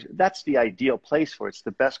the ears. That's the ideal place for it. It's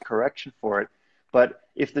the best correction for it. But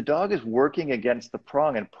if the dog is working against the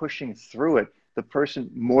prong and pushing through it, the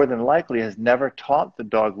person more than likely has never taught the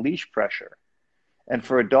dog leash pressure. And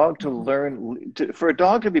for a dog to learn, for a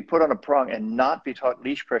dog to be put on a prong and not be taught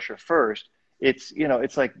leash pressure first, it's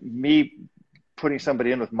like me putting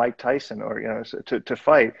somebody in with Mike Tyson or, you know, to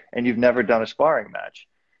fight, and you've never done a sparring match.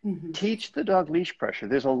 Mm-hmm. Teach the dog leash pressure.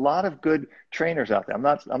 There's a lot of good trainers out there. I'm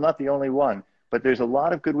not the only one, but there's a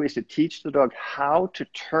lot of good ways to teach the dog how to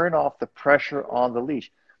turn off the pressure on the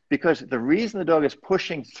leash. Because the reason the dog is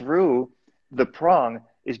pushing through the prong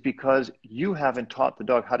is because you haven't taught the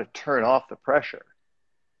dog how to turn off the pressure,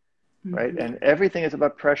 right? Mm-hmm. And everything is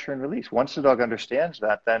about pressure and release. Once the dog understands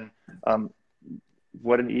that, then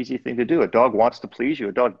what an easy thing to do. A dog wants to please you.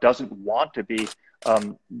 A dog doesn't want to be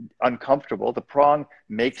uncomfortable. The prong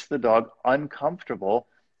makes the dog uncomfortable.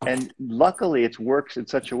 And luckily, it works in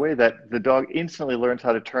such a way that the dog instantly learns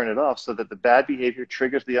how to turn it off, so that the bad behavior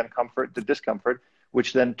triggers the discomfort,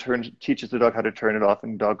 which then teaches the dog how to turn it off,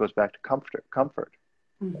 and the dog goes back to comfort.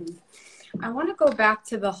 Mm-hmm. I want to go back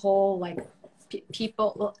to the whole, like,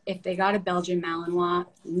 people, if they got a Belgian Malinois,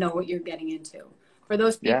 know what you're getting into. For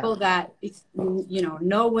those people that, you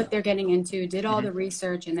know what they're getting into, did all the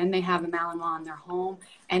research, and then they have a Malinois in their home,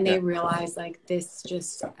 and they realize, like, this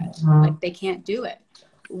just, like, they can't do it.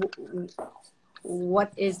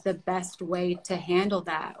 What is the best way to handle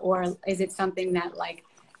that? Or is it something that, like,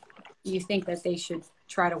 you think that they should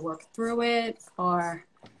try to work through it? Or,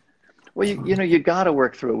 well, you got to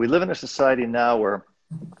work through it. We live in a society now where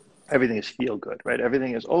everything is feel good, right?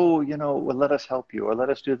 Everything is, well, let us help you, or let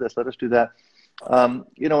us do this, let us do that.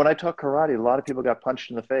 When I taught karate, a lot of people got punched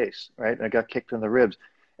in the face, right? And I got kicked in the ribs.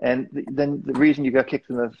 And then the reason you got kicked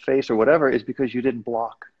in the face or whatever is because you didn't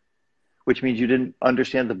block, which means you didn't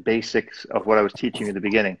understand the basics of what I was teaching in the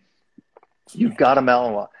beginning. You've got a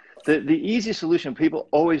Malinois. The easy solution, people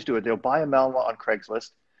always do it. They'll buy a Malinois on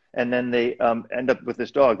Craigslist, and then they end up with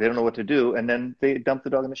this dog. They don't know what to do, and then they dump the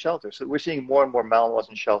dog in the shelter. So we're seeing more and more Malinois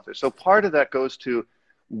in shelters. So part of that goes to,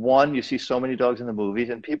 one, you see so many dogs in the movies,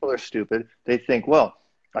 and people are stupid. They think, well,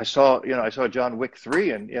 I saw John Wick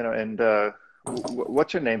 3, and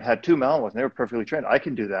what's her name had 2 Malinois, and they were perfectly trained. I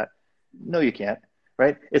can do that. No, you can't,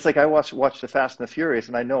 right? It's like I watch the Fast and the Furious,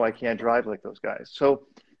 and I know I can't drive like those guys. So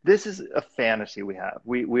this is a fantasy we have.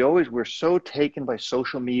 We're so taken by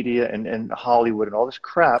social media and Hollywood and all this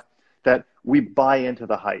crap that we buy into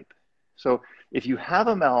the hype. So if you have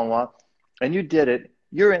a Malinois and you did it,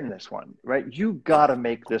 you're in this one, right? You got to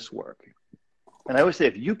make this work. And I always say,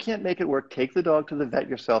 if you can't make it work, take the dog to the vet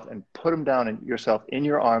yourself and put him down yourself in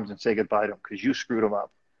your arms and say goodbye to him, because you screwed him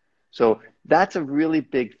up. So that's a really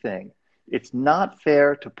big thing. It's not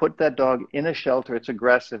fair to put that dog in a shelter. It's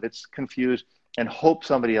aggressive, it's confused, and hope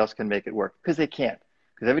somebody else can make it work, because they can't.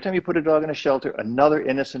 Because every time you put a dog in a shelter, another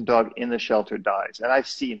innocent dog in the shelter dies. And I've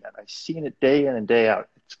seen that. I've seen it day in and day out.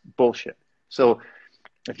 It's bullshit. So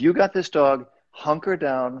if you got this dog, hunker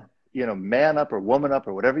down, man up or woman up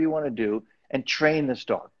or whatever you want to do, and train this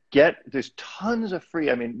dog. There's tons of free.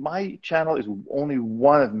 I mean, my channel is only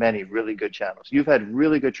one of many really good channels. You've had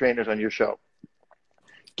really good trainers on your show.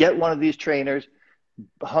 Get one of these trainers,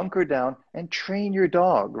 hunker down, and train your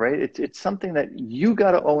dog, right? It's something that you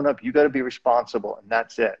got to own up. You got to be responsible, and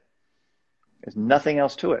that's it. There's nothing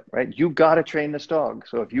else to it, right? You got to train this dog.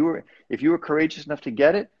 So if you were courageous enough to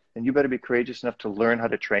get it, then you better be courageous enough to learn how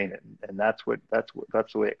to train it, and that's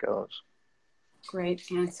the way it goes.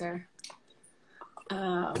 Great answer.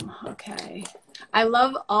 Okay. I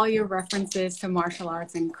love all your references to martial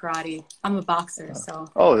arts and karate. I'm a boxer, so.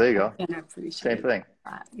 Oh, there you go. I appreciate Same thing.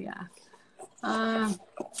 That. Yeah.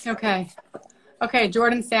 Okay,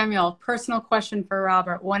 Jordan Samuel, personal question for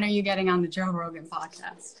Robert. When are you getting on the Joe Rogan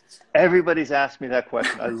podcast? Everybody's asked me that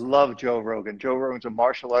question. I love Joe Rogan. Joe Rogan's a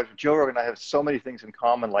martial artist. Joe Rogan and I have so many things in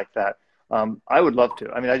common like that. I would love to.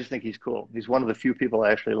 I mean, I just think he's cool. He's one of the few people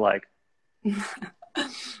I actually like.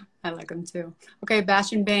 I like him too. Okay,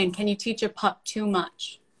 Bastian Bain, can you teach a pup too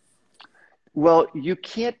much? Well, you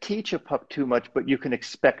can't teach a pup too much, but you can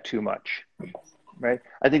expect too much, right?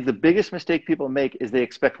 I think the biggest mistake people make is they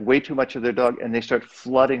expect way too much of their dog, and they start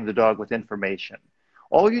flooding the dog with information.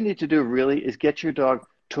 All you need to do really is get your dog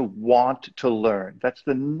to want to learn. That's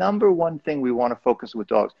the number one thing we want to focus with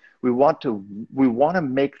dogs. We want to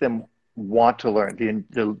make them want to learn.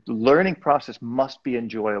 The learning process must be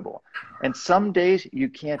enjoyable. And some days you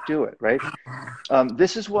can't do it, right?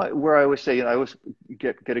 This is where I always say, I always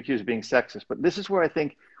get accused of being sexist, but this is where I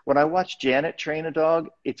think when I watch Janet train a dog,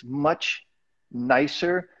 it's much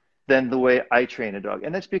nicer than the way I train a dog.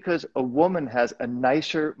 And that's because a woman has a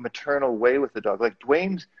nicer maternal way with the dog. Like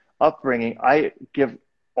Dwayne's upbringing, I give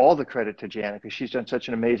all the credit to Janet because she's done such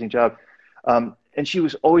an amazing job. And she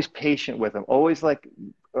was always patient with him, always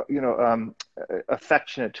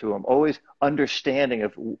affectionate to him, always understanding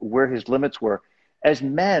of where his limits were. As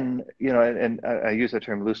men, and I use that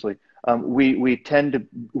term loosely, we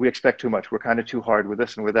expect too much. We're kind of too hard with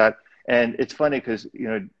this and with that. And it's funny because, you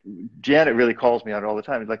know, Janet really calls me out all the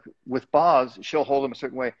time. Like with Boz, she'll hold him a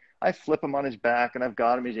certain way. I flip him on his back and I've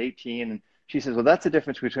got him, he's 18. And she says, well, that's the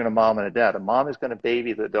difference between a mom and a dad. A mom is going to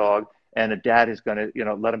baby the dog and a dad is going to, you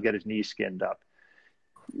know, let him get his knees skinned up.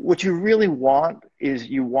 What you really want is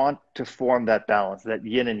you want to form that balance, that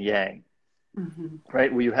yin and yang,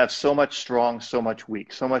 right? Where you have so much strong, so much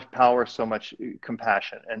weak, so much power, so much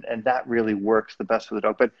compassion. And that really works the best for the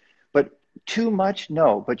dog. But too much,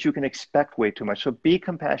 no, but you can expect way too much. So be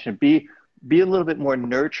compassionate, be a little bit more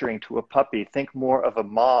nurturing to a puppy. Think more of a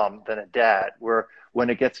mom than a dad, where when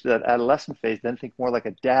it gets to that adolescent phase, then think more like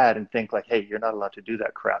a dad and think like, hey, you're not allowed to do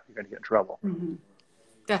that crap. You're going to get in trouble.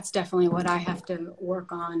 That's definitely what I have to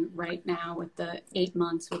work on right now with the 8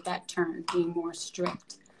 months with that turn, being more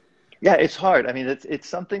strict. Yeah, it's hard. I mean, it's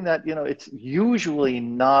something that, you know, it's usually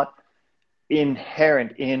not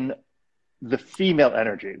inherent in the female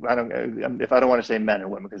energy. If I don't want to say men and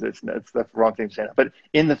women, because it's the wrong thing to say. But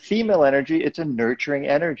in the female energy, it's a nurturing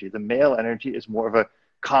energy. The male energy is more of a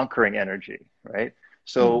conquering energy, right?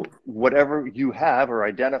 So whatever you have or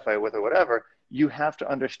identify with or whatever, you have to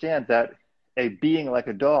understand that a being like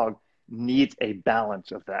a dog needs a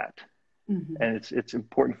balance of that. And it's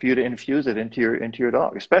important for you to infuse it into your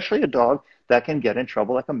dog, especially a dog that can get in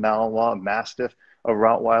trouble, like a Malinois, a Mastiff, a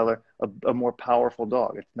Rottweiler, a more powerful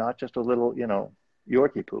dog. It's not just a little, you know,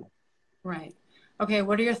 Yorkie poo. Right. Okay.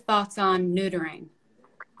 What are your thoughts on neutering?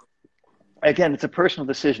 Again, it's a personal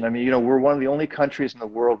decision. I mean, you know, we're one of the only countries in the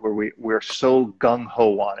world where we're so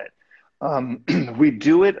gung-ho on it. We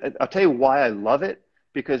do it. I'll tell you why I love it,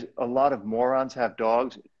 because a lot of morons have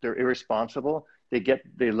dogs. They're irresponsible. They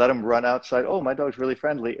let them run outside. Oh, my dog's really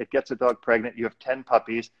friendly. It gets a dog pregnant. You have 10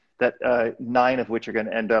 puppies, that 9 of which are going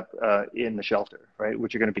to end up in the shelter, right?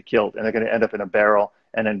 Which are going to be killed, and they're going to end up in a barrel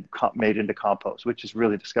and then made into compost, which is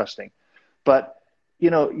really disgusting. But, you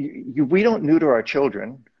know, we don't neuter our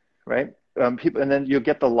children, right? People, and then you'll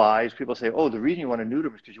get the lies. People say, oh, the reason you want to neuter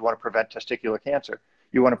them is because you want to prevent testicular cancer.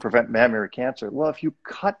 You want to prevent mammary cancer. Well, if you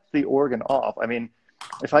cut the organ off, I mean,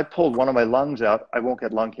 if I pulled one of my lungs out, I won't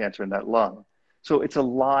get lung cancer in that lung. So it's a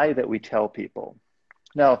lie that we tell people.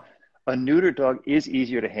 Now, a neuter dog is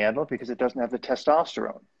easier to handle because it doesn't have the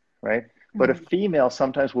testosterone, right? But a female,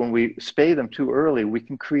 sometimes when we spay them too early, we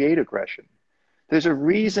can create aggression. There's a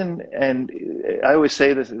reason, and I always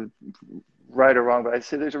say this, right or wrong, but I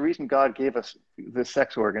say there's a reason God gave us the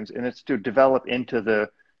sex organs, and it's to develop into the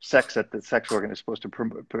sex that the sex organ is supposed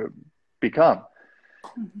to become.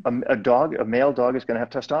 A male dog is going to have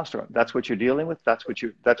testosterone. That's what you're dealing with. That's what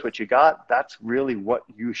you got. That's really what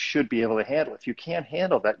you should be able to handle. If you can't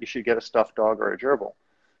handle that, you should get a stuffed dog or a gerbil,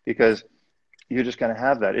 because you're just going to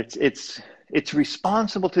have that. It's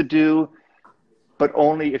responsible to do, but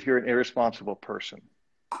only if you're an irresponsible person,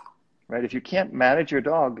 right? If you can't manage your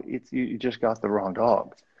dog, you just got the wrong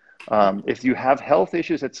dog. If you have health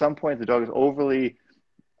issues at some point, the dog is overly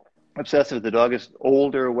obsessive, the dog is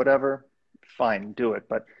older or whatever, fine, do it.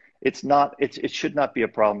 But it should not be a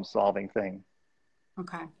problem solving thing.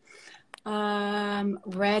 Okay.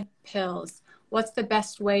 Red pills. What's the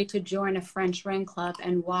best way to join a French ring club,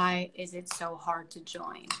 and why is it so hard to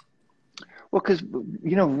join? Well, because,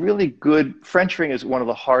 you know, really good French ring is one of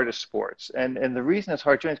the hardest sports. And the reason it's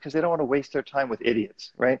hard to join is because they don't want to waste their time with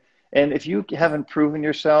idiots, right? And if you haven't proven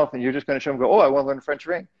yourself and you're just going to show them, go, oh, I want to learn French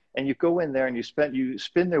ring. And you go in there and you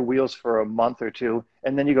spin their wheels for a month or two.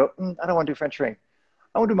 And then you go, I don't want to do French ring.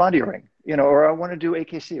 I want to do Mondio ring, you know, or I want to do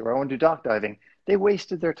AKC, or I want to do dock diving. They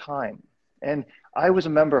wasted their time. And I was a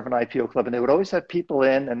member of an IPO club, and they would always have people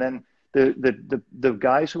in. And then the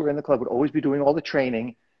guys who were in the club would always be doing all the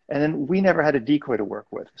training. And then we never had a decoy to work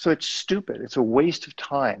with. So it's stupid. It's a waste of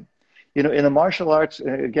time. You know, in the martial arts,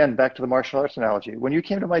 again, back to the martial arts analogy, when you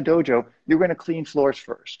came to my dojo, you're going to clean floors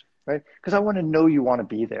first, right? Because I want to know you want to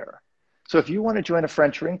be there. So if you want to join a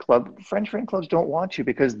French ring club, French ring clubs don't want you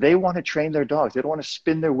because they want to train their dogs. They don't want to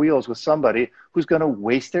spin their wheels with somebody who's going to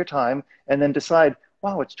waste their time and then decide,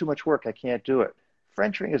 wow, it's too much work, I can't do it.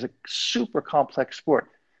 French ring is a super complex sport.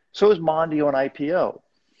 So is Mondio and IPO.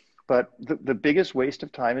 But the biggest waste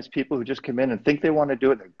of time is people who just come in and think they want to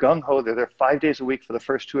do it. They're gung-ho. They're there 5 days a week for the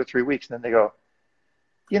first 2 or 3 weeks. And then they go,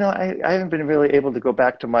 you know, I haven't been really able to go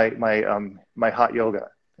back to my hot yoga.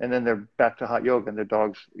 And then they're back to hot yoga and their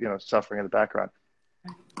dog's, you know, suffering in the background.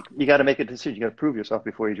 You got to make a decision. You got to prove yourself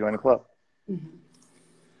before you join a club. Mm-hmm.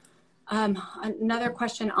 Another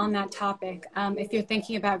question on that topic. If you're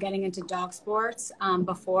thinking about getting into dog sports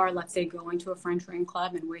before, let's say, going to a French ring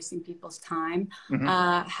club and wasting people's time,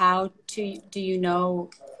 how do you know,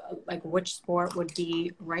 like, which sport would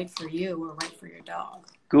be right for you or right for your dog?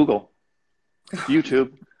 Google,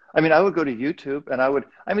 YouTube. I mean, I would go to YouTube and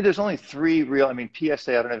I mean, there's only three real, I mean,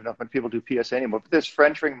 PSA, I don't even know when people do PSA anymore, but there's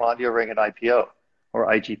French ring, Mondio ring, and IPO or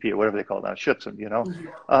IGP or whatever they call it now, Schutzhund, you know.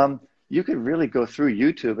 Mm-hmm. You could really go through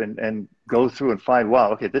YouTube and go through and find,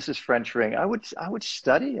 wow, okay, this is French ring. I would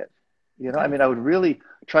study it. You know, I Okay. mean, I would really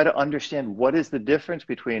try to understand what is the difference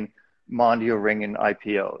between Mondio ring and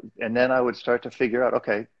IPO. And then I would start to figure out,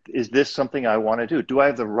 okay, is this something I want to do? Do I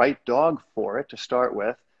have the right dog for it to start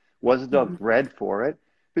with? Was the dog Mm-hmm. bred for it?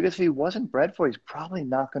 Because if he wasn't bred for it, he's probably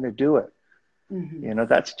not going to do it. Mm-hmm. You know,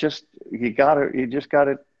 that's just, you just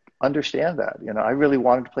gotta understand that. You know, I really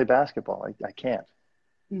wanted to play basketball. I can't.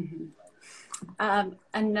 Mm-hmm.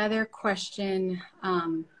 Another question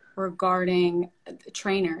regarding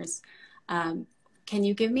trainers. Um, can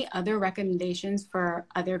you give me other recommendations for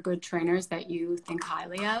other good trainers that you think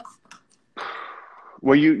highly of?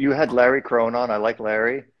 Well, you had Larry Crone on. I like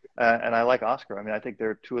Larry, and I like Oscar. I mean, I think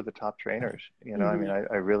they're two of the top trainers. You know, I mean,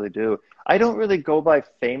 Mm-hmm. I really do. I don't really go by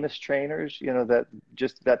famous trainers. You know, that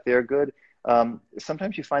just that they're good.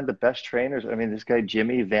 Sometimes you find the best trainers. I mean, this guy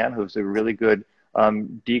Jimmy Van, who's a really good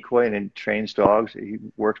decoy and trains dogs. He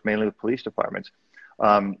works mainly with police departments.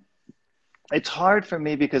 Um, it's hard for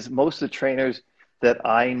me because most of the trainers that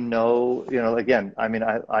I know, you know, again, I mean,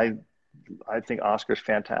 I think Oscar's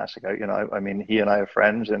fantastic. I mean, he and I are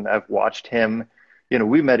friends, and I've watched him. You know,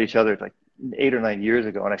 we met each other like 8 or 9 years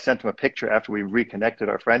ago, and I sent him a picture after we reconnected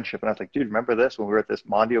our friendship, and I was like, dude, remember this when we were at this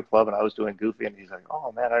Mondio club and I was doing Goofy, and he's like,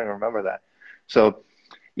 oh man, I don't remember that. So,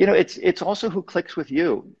 you know, it's also who clicks with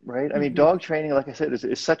you, right? I mean, Mm-hmm. dog training, like I said,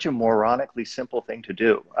 is such a moronically simple thing to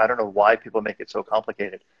do. I don't know why people make it so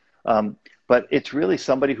complicated. Um, but it's really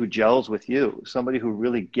somebody who gels with you, somebody who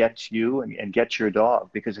really gets you and gets your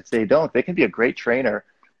dog. Because if they don't, they can be a great trainer,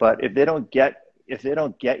 but if they don't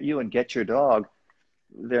get you and get your dog,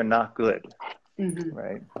 they're not good, Mm-hmm.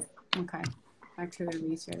 right? Okay. Back to the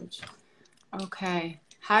research. Okay.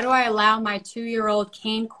 How do I allow my 2-year-old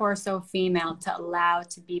Cane Corso female to allow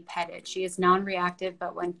to be petted? She is non-reactive,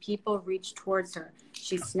 but when people reach towards her,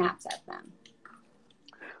 she snaps at them.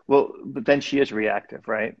 Well, but then she is reactive,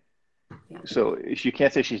 right? Yeah. So you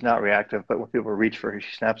can't say she's not reactive, but when people reach for her,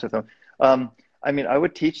 she snaps at them. Um, I mean, I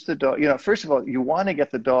would teach the dog, you know, first of all, you want to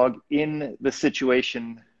get the dog in the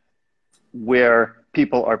situation where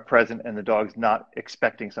people are present and the dog's not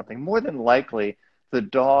expecting something. More than likely, the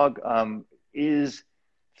dog is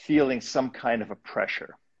feeling some kind of a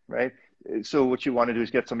pressure, right? So what you want to do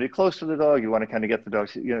is get somebody close to the dog. You want to kind of get the dog,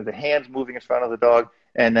 you know, the hands moving in front of the dog.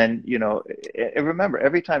 And then, you know, and remember,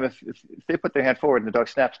 every time if they put their hand forward and the dog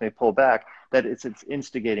snaps and they pull back, that it's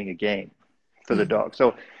instigating a game for the Mm-hmm. dog.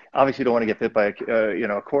 So obviously you don't want to get bit by you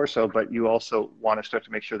know, a Corso, but you also want to start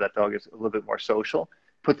to make sure that dog is a little bit more social.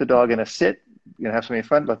 Put the dog in a sit, you know, have somebody in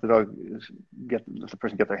front, let let the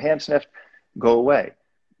person get their hand sniffed, go away.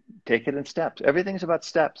 Take it in steps. Everything's about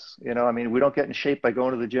steps. You know, I mean, we don't get in shape by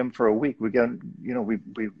going to the gym for a week. We get, you know, we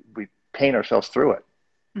paint ourselves through it.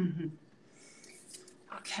 Mm-hmm.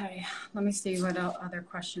 Okay. Let me see what other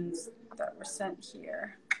questions that were sent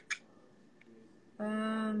here.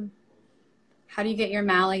 How do you get your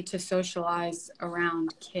Mally to socialize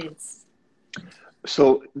around kids?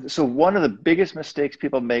 So one of the biggest mistakes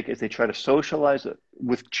people make is they try to socialize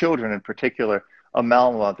with children in particular, a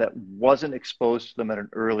Malinois that wasn't exposed to them at an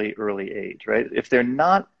early age, right? If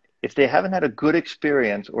they haven't had a good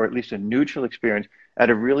experience or at least a neutral experience at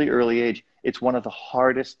a really early age, it's one of the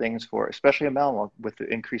hardest things for, especially a Malinois with the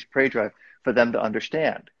increased prey drive, for them to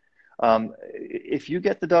understand. If you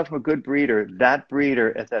get the dog from a good breeder, that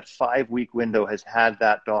breeder at that 5 week window has had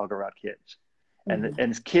that dog around kids. Mm-hmm. And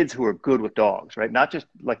it's kids who are good with dogs, right? Not just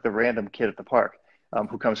like the random kid at the park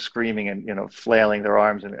who comes screaming and, you know, flailing their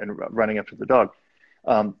arms and running up to the dog.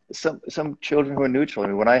 Some children who are neutral. I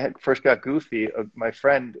mean, when first got Goofy, my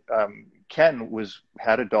friend Ken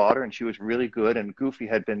had a daughter and she was really good, and Goofy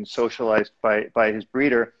had been socialized by his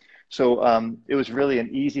breeder. So it was really an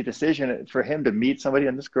easy decision for him to meet somebody.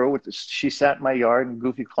 And this girl, she sat in my yard and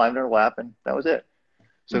Goofy climbed in her lap, and that was it.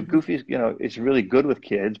 So Mm-hmm. Goofy's, you know, is really good with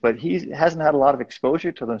kids, but he hasn't had a lot of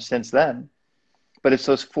exposure to them since then. But it's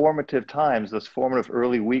those formative times, those formative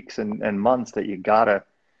early weeks and months that you gotta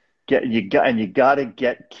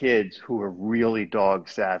get kids who are really dog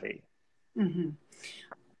savvy. Mm-hmm.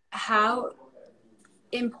 How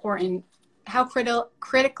important, how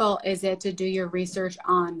critical is it to do your research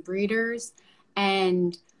on breeders,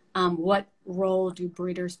 and what role do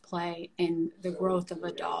breeders play in the growth of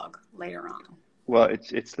a dog later on? Well, it's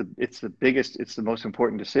the biggest, it's the most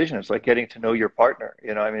important decision. It's like getting to know your partner.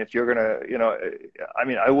 You know, I mean, if you're gonna, you know, I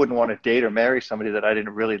mean, I wouldn't want to date or marry somebody that I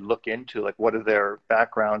didn't really look into, like what are their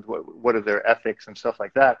background, what are their ethics and stuff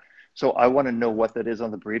like that. So I want to know what that is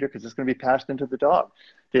on the breeder because it's going to be passed into the dog.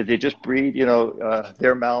 Did they just breed,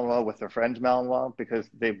 their Malinois with their friend's Malinois because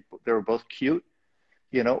they were both cute,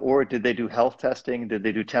 or did they do health testing? Did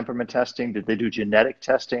they do temperament testing? Did they do genetic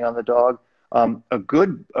testing on the dog? A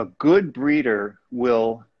good breeder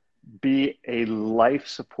will be a life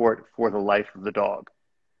support for the life of the dog,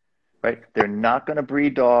 right? They're not going to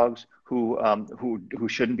breed dogs who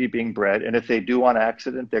shouldn't be being bred, and if they do on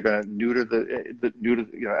accident, they're going to neuter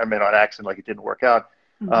on accident, like it didn't work out.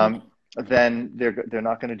 Then they're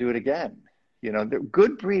not going to do it again.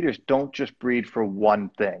 Good breeders don't just breed for one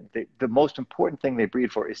thing. The most important thing they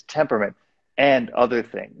breed for is temperament and other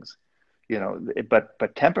things.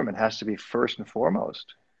 But temperament has to be first and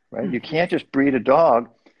foremost, right? You can't just breed a dog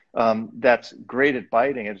that's great at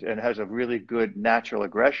biting and has a really good natural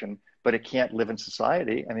aggression, but it can't live in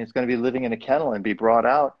society. I mean, it's going to be living in a kennel and be brought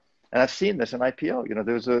out. And I've seen this in IPO.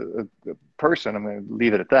 There was a person, I'm going to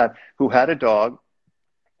leave it at that, who had a dog,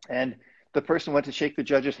 and the person went to shake the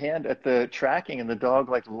judge's hand at the tracking, and the dog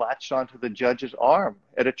latched onto the judge's arm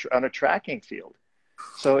on a tracking field.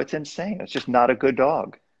 So it's insane. It's just not a good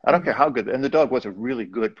dog. I don't care how good. And the dog was a really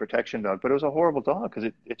good protection dog, but it was a horrible dog because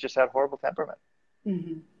it just had horrible temperament.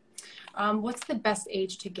 What's the best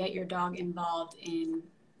age to get your dog involved in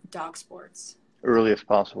dog sports? Early as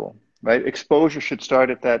possible, right? Exposure should start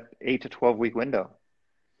at that 8 to 12 week window.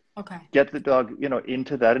 Okay. Get the dog,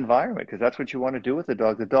 into that environment because that's what you want to do with the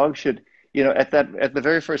dog. The dog should, at the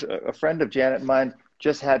very first, a friend of Janet and mine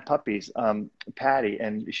just had puppies, Patty,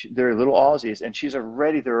 and they're little Aussies, and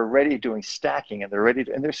they're already doing stacking, and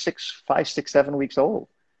they're 5, 6, 7 weeks old.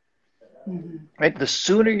 Right? The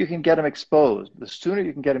sooner you can get them exposed, the sooner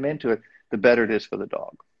you can get them into it, the better it is for the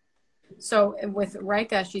dog. So with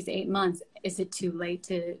Rika, she's 8 months. Is it too late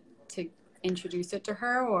to introduce it to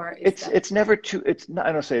her, or it's never too? It's not.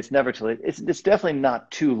 I don't say it's never too late. It's definitely not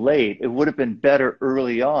too late. It would have been better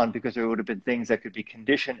early on because there would have been things that could be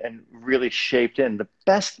conditioned and really shaped in. The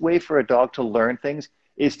best way for a dog to learn things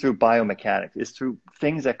is through biomechanics. Is through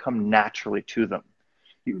things that come naturally to them.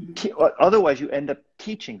 Otherwise, you end up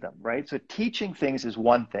teaching them, right? So teaching things is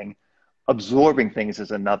one thing, absorbing things is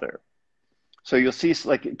another. So you'll see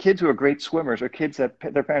kids who are great swimmers or kids that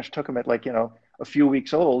their parents took them at a few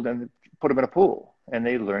weeks old and put them in a pool and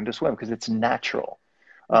they learn to swim because it's natural.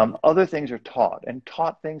 Other things are taught, and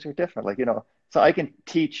taught things are different. So I can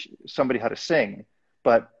teach somebody how to sing,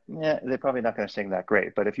 but they're probably not going to sing that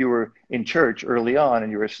great. But if you were in church early on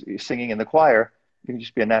and you were singing in the choir, you can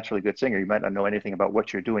just be a naturally good singer. You might not know anything about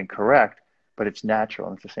what you're doing correct, but it's natural.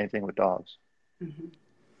 And it's the same thing with dogs.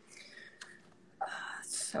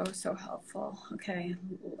 So helpful. Okay.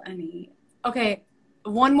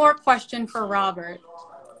 One more question for Robert.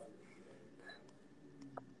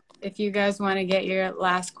 If you guys want to get your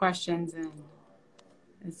last questions in.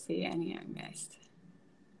 Let's see, any I missed.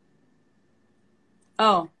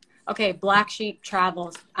 Oh, okay. Black Sheep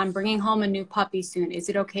Travels. I'm bringing home a new puppy soon. Is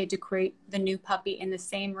it okay to crate the new puppy in the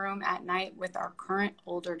same room at night with our current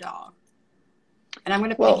older dog? And I'm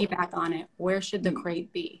going to piggyback on it. Where should the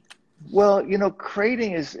crate be? Well,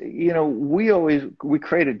 crating is, we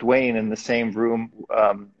crated Dwayne in the same room.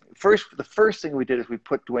 The first thing we did is we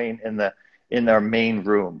put Dwayne in our main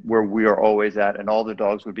room where we are always at, and all the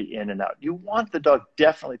dogs would be in and out. You want the dog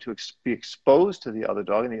definitely to be exposed to the other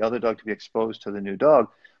dog and the other dog to be exposed to the new dog.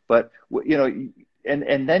 But, and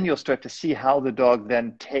then you'll start to see how the dog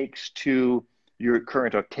then your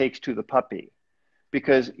current dog takes to the puppy.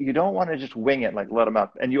 Because you don't want to just wing it, let them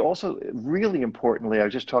out. And you also, really importantly, I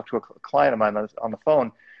just talked to a client of mine on the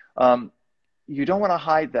phone, you don't want to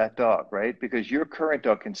hide that dog, right? Because your current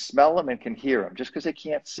dog can smell them and can hear them just because they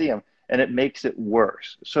can't see them, and it makes it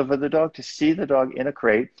worse. So for the dog to see the dog in a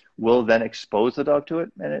crate will then expose the dog to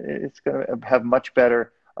it, and it's going to have much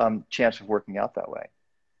better chance of working out that way.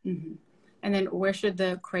 And then where should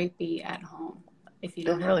the crate be at home? If you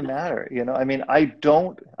don't doesn't really matter, I mean, I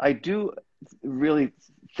do really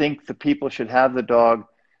think the people should have the dog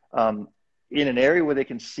in an area where they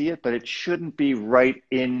can see it, but it shouldn't be right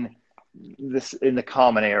in the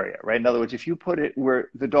common area, right? In other words, if you put it where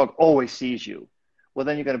the dog always sees you, well,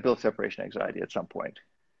 then you're going to build separation anxiety at some point,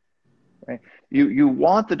 right? You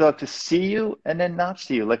want the dog to see you and then not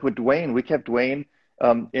see you. Like with Dwayne, we kept Dwayne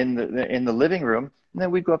in the living room, and then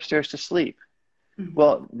we'd go upstairs to sleep.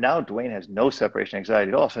 Well, now Dwayne has no separation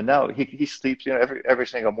anxiety at all. So now he sleeps, every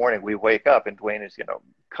single morning we wake up and Dwayne is,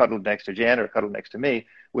 cuddled next to Janet or cuddled next to me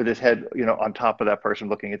with his head, on top of that person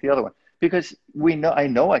looking at the other one. Because I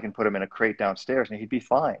know I can put him in a crate downstairs and he'd be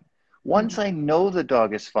fine. Once I know the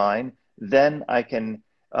dog is fine, then I can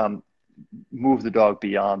move the dog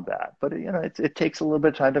beyond that. But you know, it takes a little bit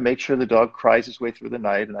of time to make sure the dog cries his way through the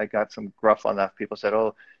night. And I got some gruff on that. People said,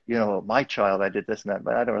 "Oh, you know, my child, I did this and that."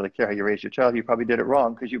 But I don't really care how you raise your child. You probably did it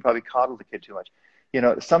wrong because you probably coddled the kid too much. You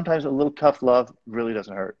know, sometimes a little tough love really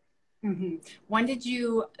doesn't hurt. Mm-hmm. When did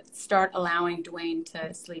you start allowing Dwayne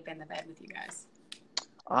to sleep in the bed with you guys?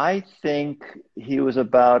 I think he was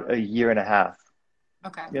about a year and a half.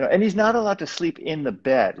 Okay. You know, and he's not allowed to sleep in the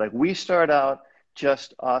bed. Like we start out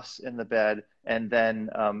just us in the bed, and then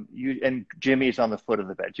you and Jimmy's on the foot of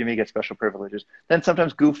the bed. Jimmy gets special privileges. Then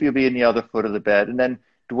sometimes Goofy will be in the other foot of the bed, and then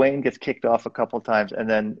Dwayne gets kicked off a couple of times, and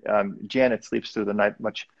then Janet sleeps through the night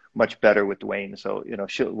much better with Dwayne. So you know,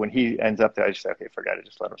 when he ends up there, I just say, okay, forget it,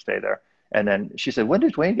 just let him stay there. And then she said, when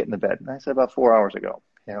did Dwayne get in the bed? And I said, about 4 hours ago.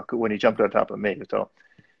 You know, when he jumped on top of me. So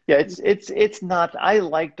yeah, it's not. I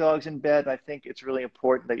like dogs in bed. I think it's really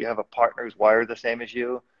important that you have a partner who's wired the same as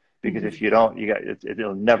you, because if you don't,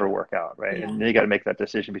 it'll never work out, right? Yeah. And then you got to make that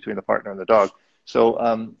decision between the partner and the dog.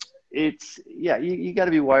 So you got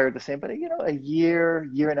to be wired the same. But you know, a year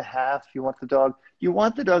and a half, you want the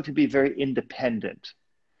dog to be very independent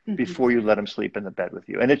before you let him sleep in the bed with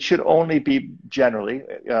you, and it should only be generally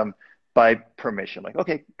by permission. Like,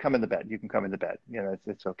 okay, come in the bed. You can come in the bed. You know,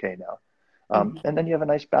 it's okay now. And then you have a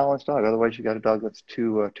nice balanced dog. Otherwise, you got a dog that's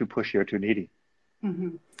too pushy or too needy.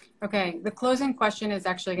 Mm-hmm. Okay. The closing question is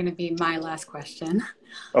actually going to be my last question.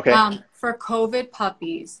 Okay. For COVID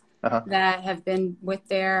puppies that have been with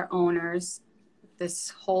their owners this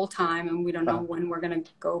whole time, and we don't know when we're going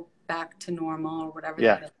to go back to normal or whatever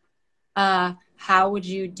that is, how would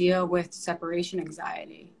you deal with separation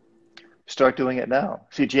anxiety? Start doing it now.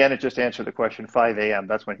 See, Janet just answered the question, 5 a.m.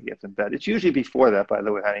 That's when he gets in bed. It's usually before that, by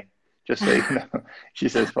the way, honey. Just so you know, she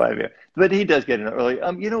says 5 a.m. But he does get in early.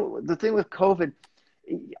 You know, the thing with COVID,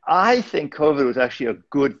 I think COVID was actually a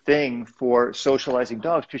good thing for socializing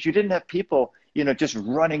dogs, because you didn't have people, you know, just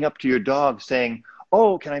running up to your dog saying,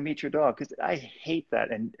 "Oh, can I meet your dog?" Because I hate that,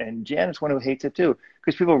 and Janet's one who hates it too,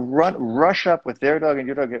 because people rush up with their dog and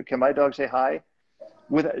your dog. Can my dog say hi?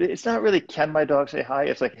 It's not really can my dog say hi.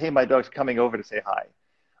 It's like, hey, my dog's coming over to say hi.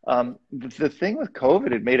 The thing with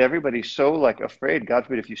COVID, it made everybody so like afraid. God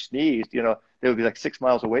forbid if you sneezed, you know, they would be like 6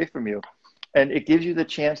 miles away from you. And it gives you the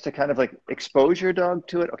chance to kind of like expose your dog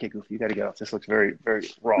to it. Okay, Goofy, you got to get off. This looks very, very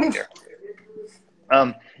wrong here.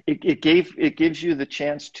 It gives you the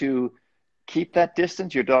chance to keep that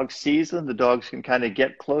distance. Your dog sees them. The dogs can kind of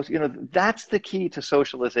get close. You know, that's the key to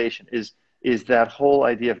socialization is that whole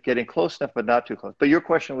idea of getting close enough but not too close. But your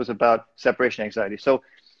question was about separation anxiety. So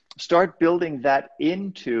start building that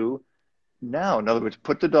into now. In other words,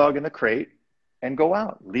 put the dog in the crate and go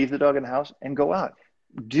out. Leave the dog in the house and go out.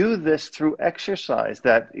 Do this through exercise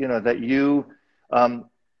that you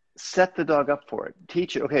set the dog up for it.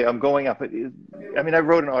 Teach it, okay, I'm going up. I mean, I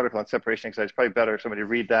wrote an article on separation anxiety. It's probably better if somebody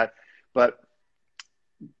read that. But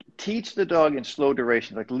teach the dog in slow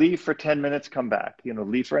duration, like leave for 10 minutes, come back. You know,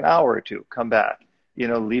 leave for an hour or two, come back. You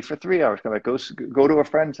know, leave for 3 hours, come back. Go to a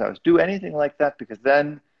friend's house. Do anything like that, because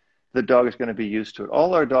then the dog is going to be used to it.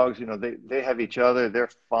 All our dogs, you know, they have each other. They're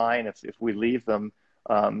fine if we leave them.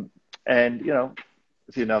 And, you know,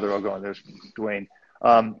 see, now they're all going. There's Dwayne.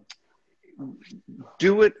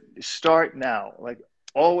 Do it. Start now. Like,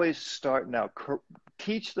 always start now.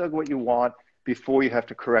 Teach the dog what you want before you have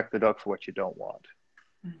to correct the dog for what you don't want.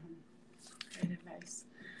 Great advice.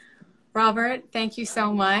 Robert, thank you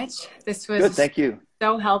so much. This was good. Thank you.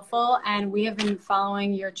 So helpful, and we have been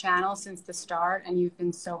following your channel since the start, and you've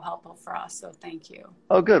been so helpful for us. So thank you.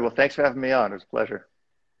 Oh, good. Well, thanks for having me on. It was a pleasure.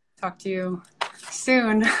 Talk to you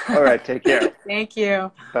soon. All right. Take care. Thank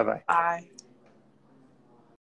you. Bye-bye. Bye.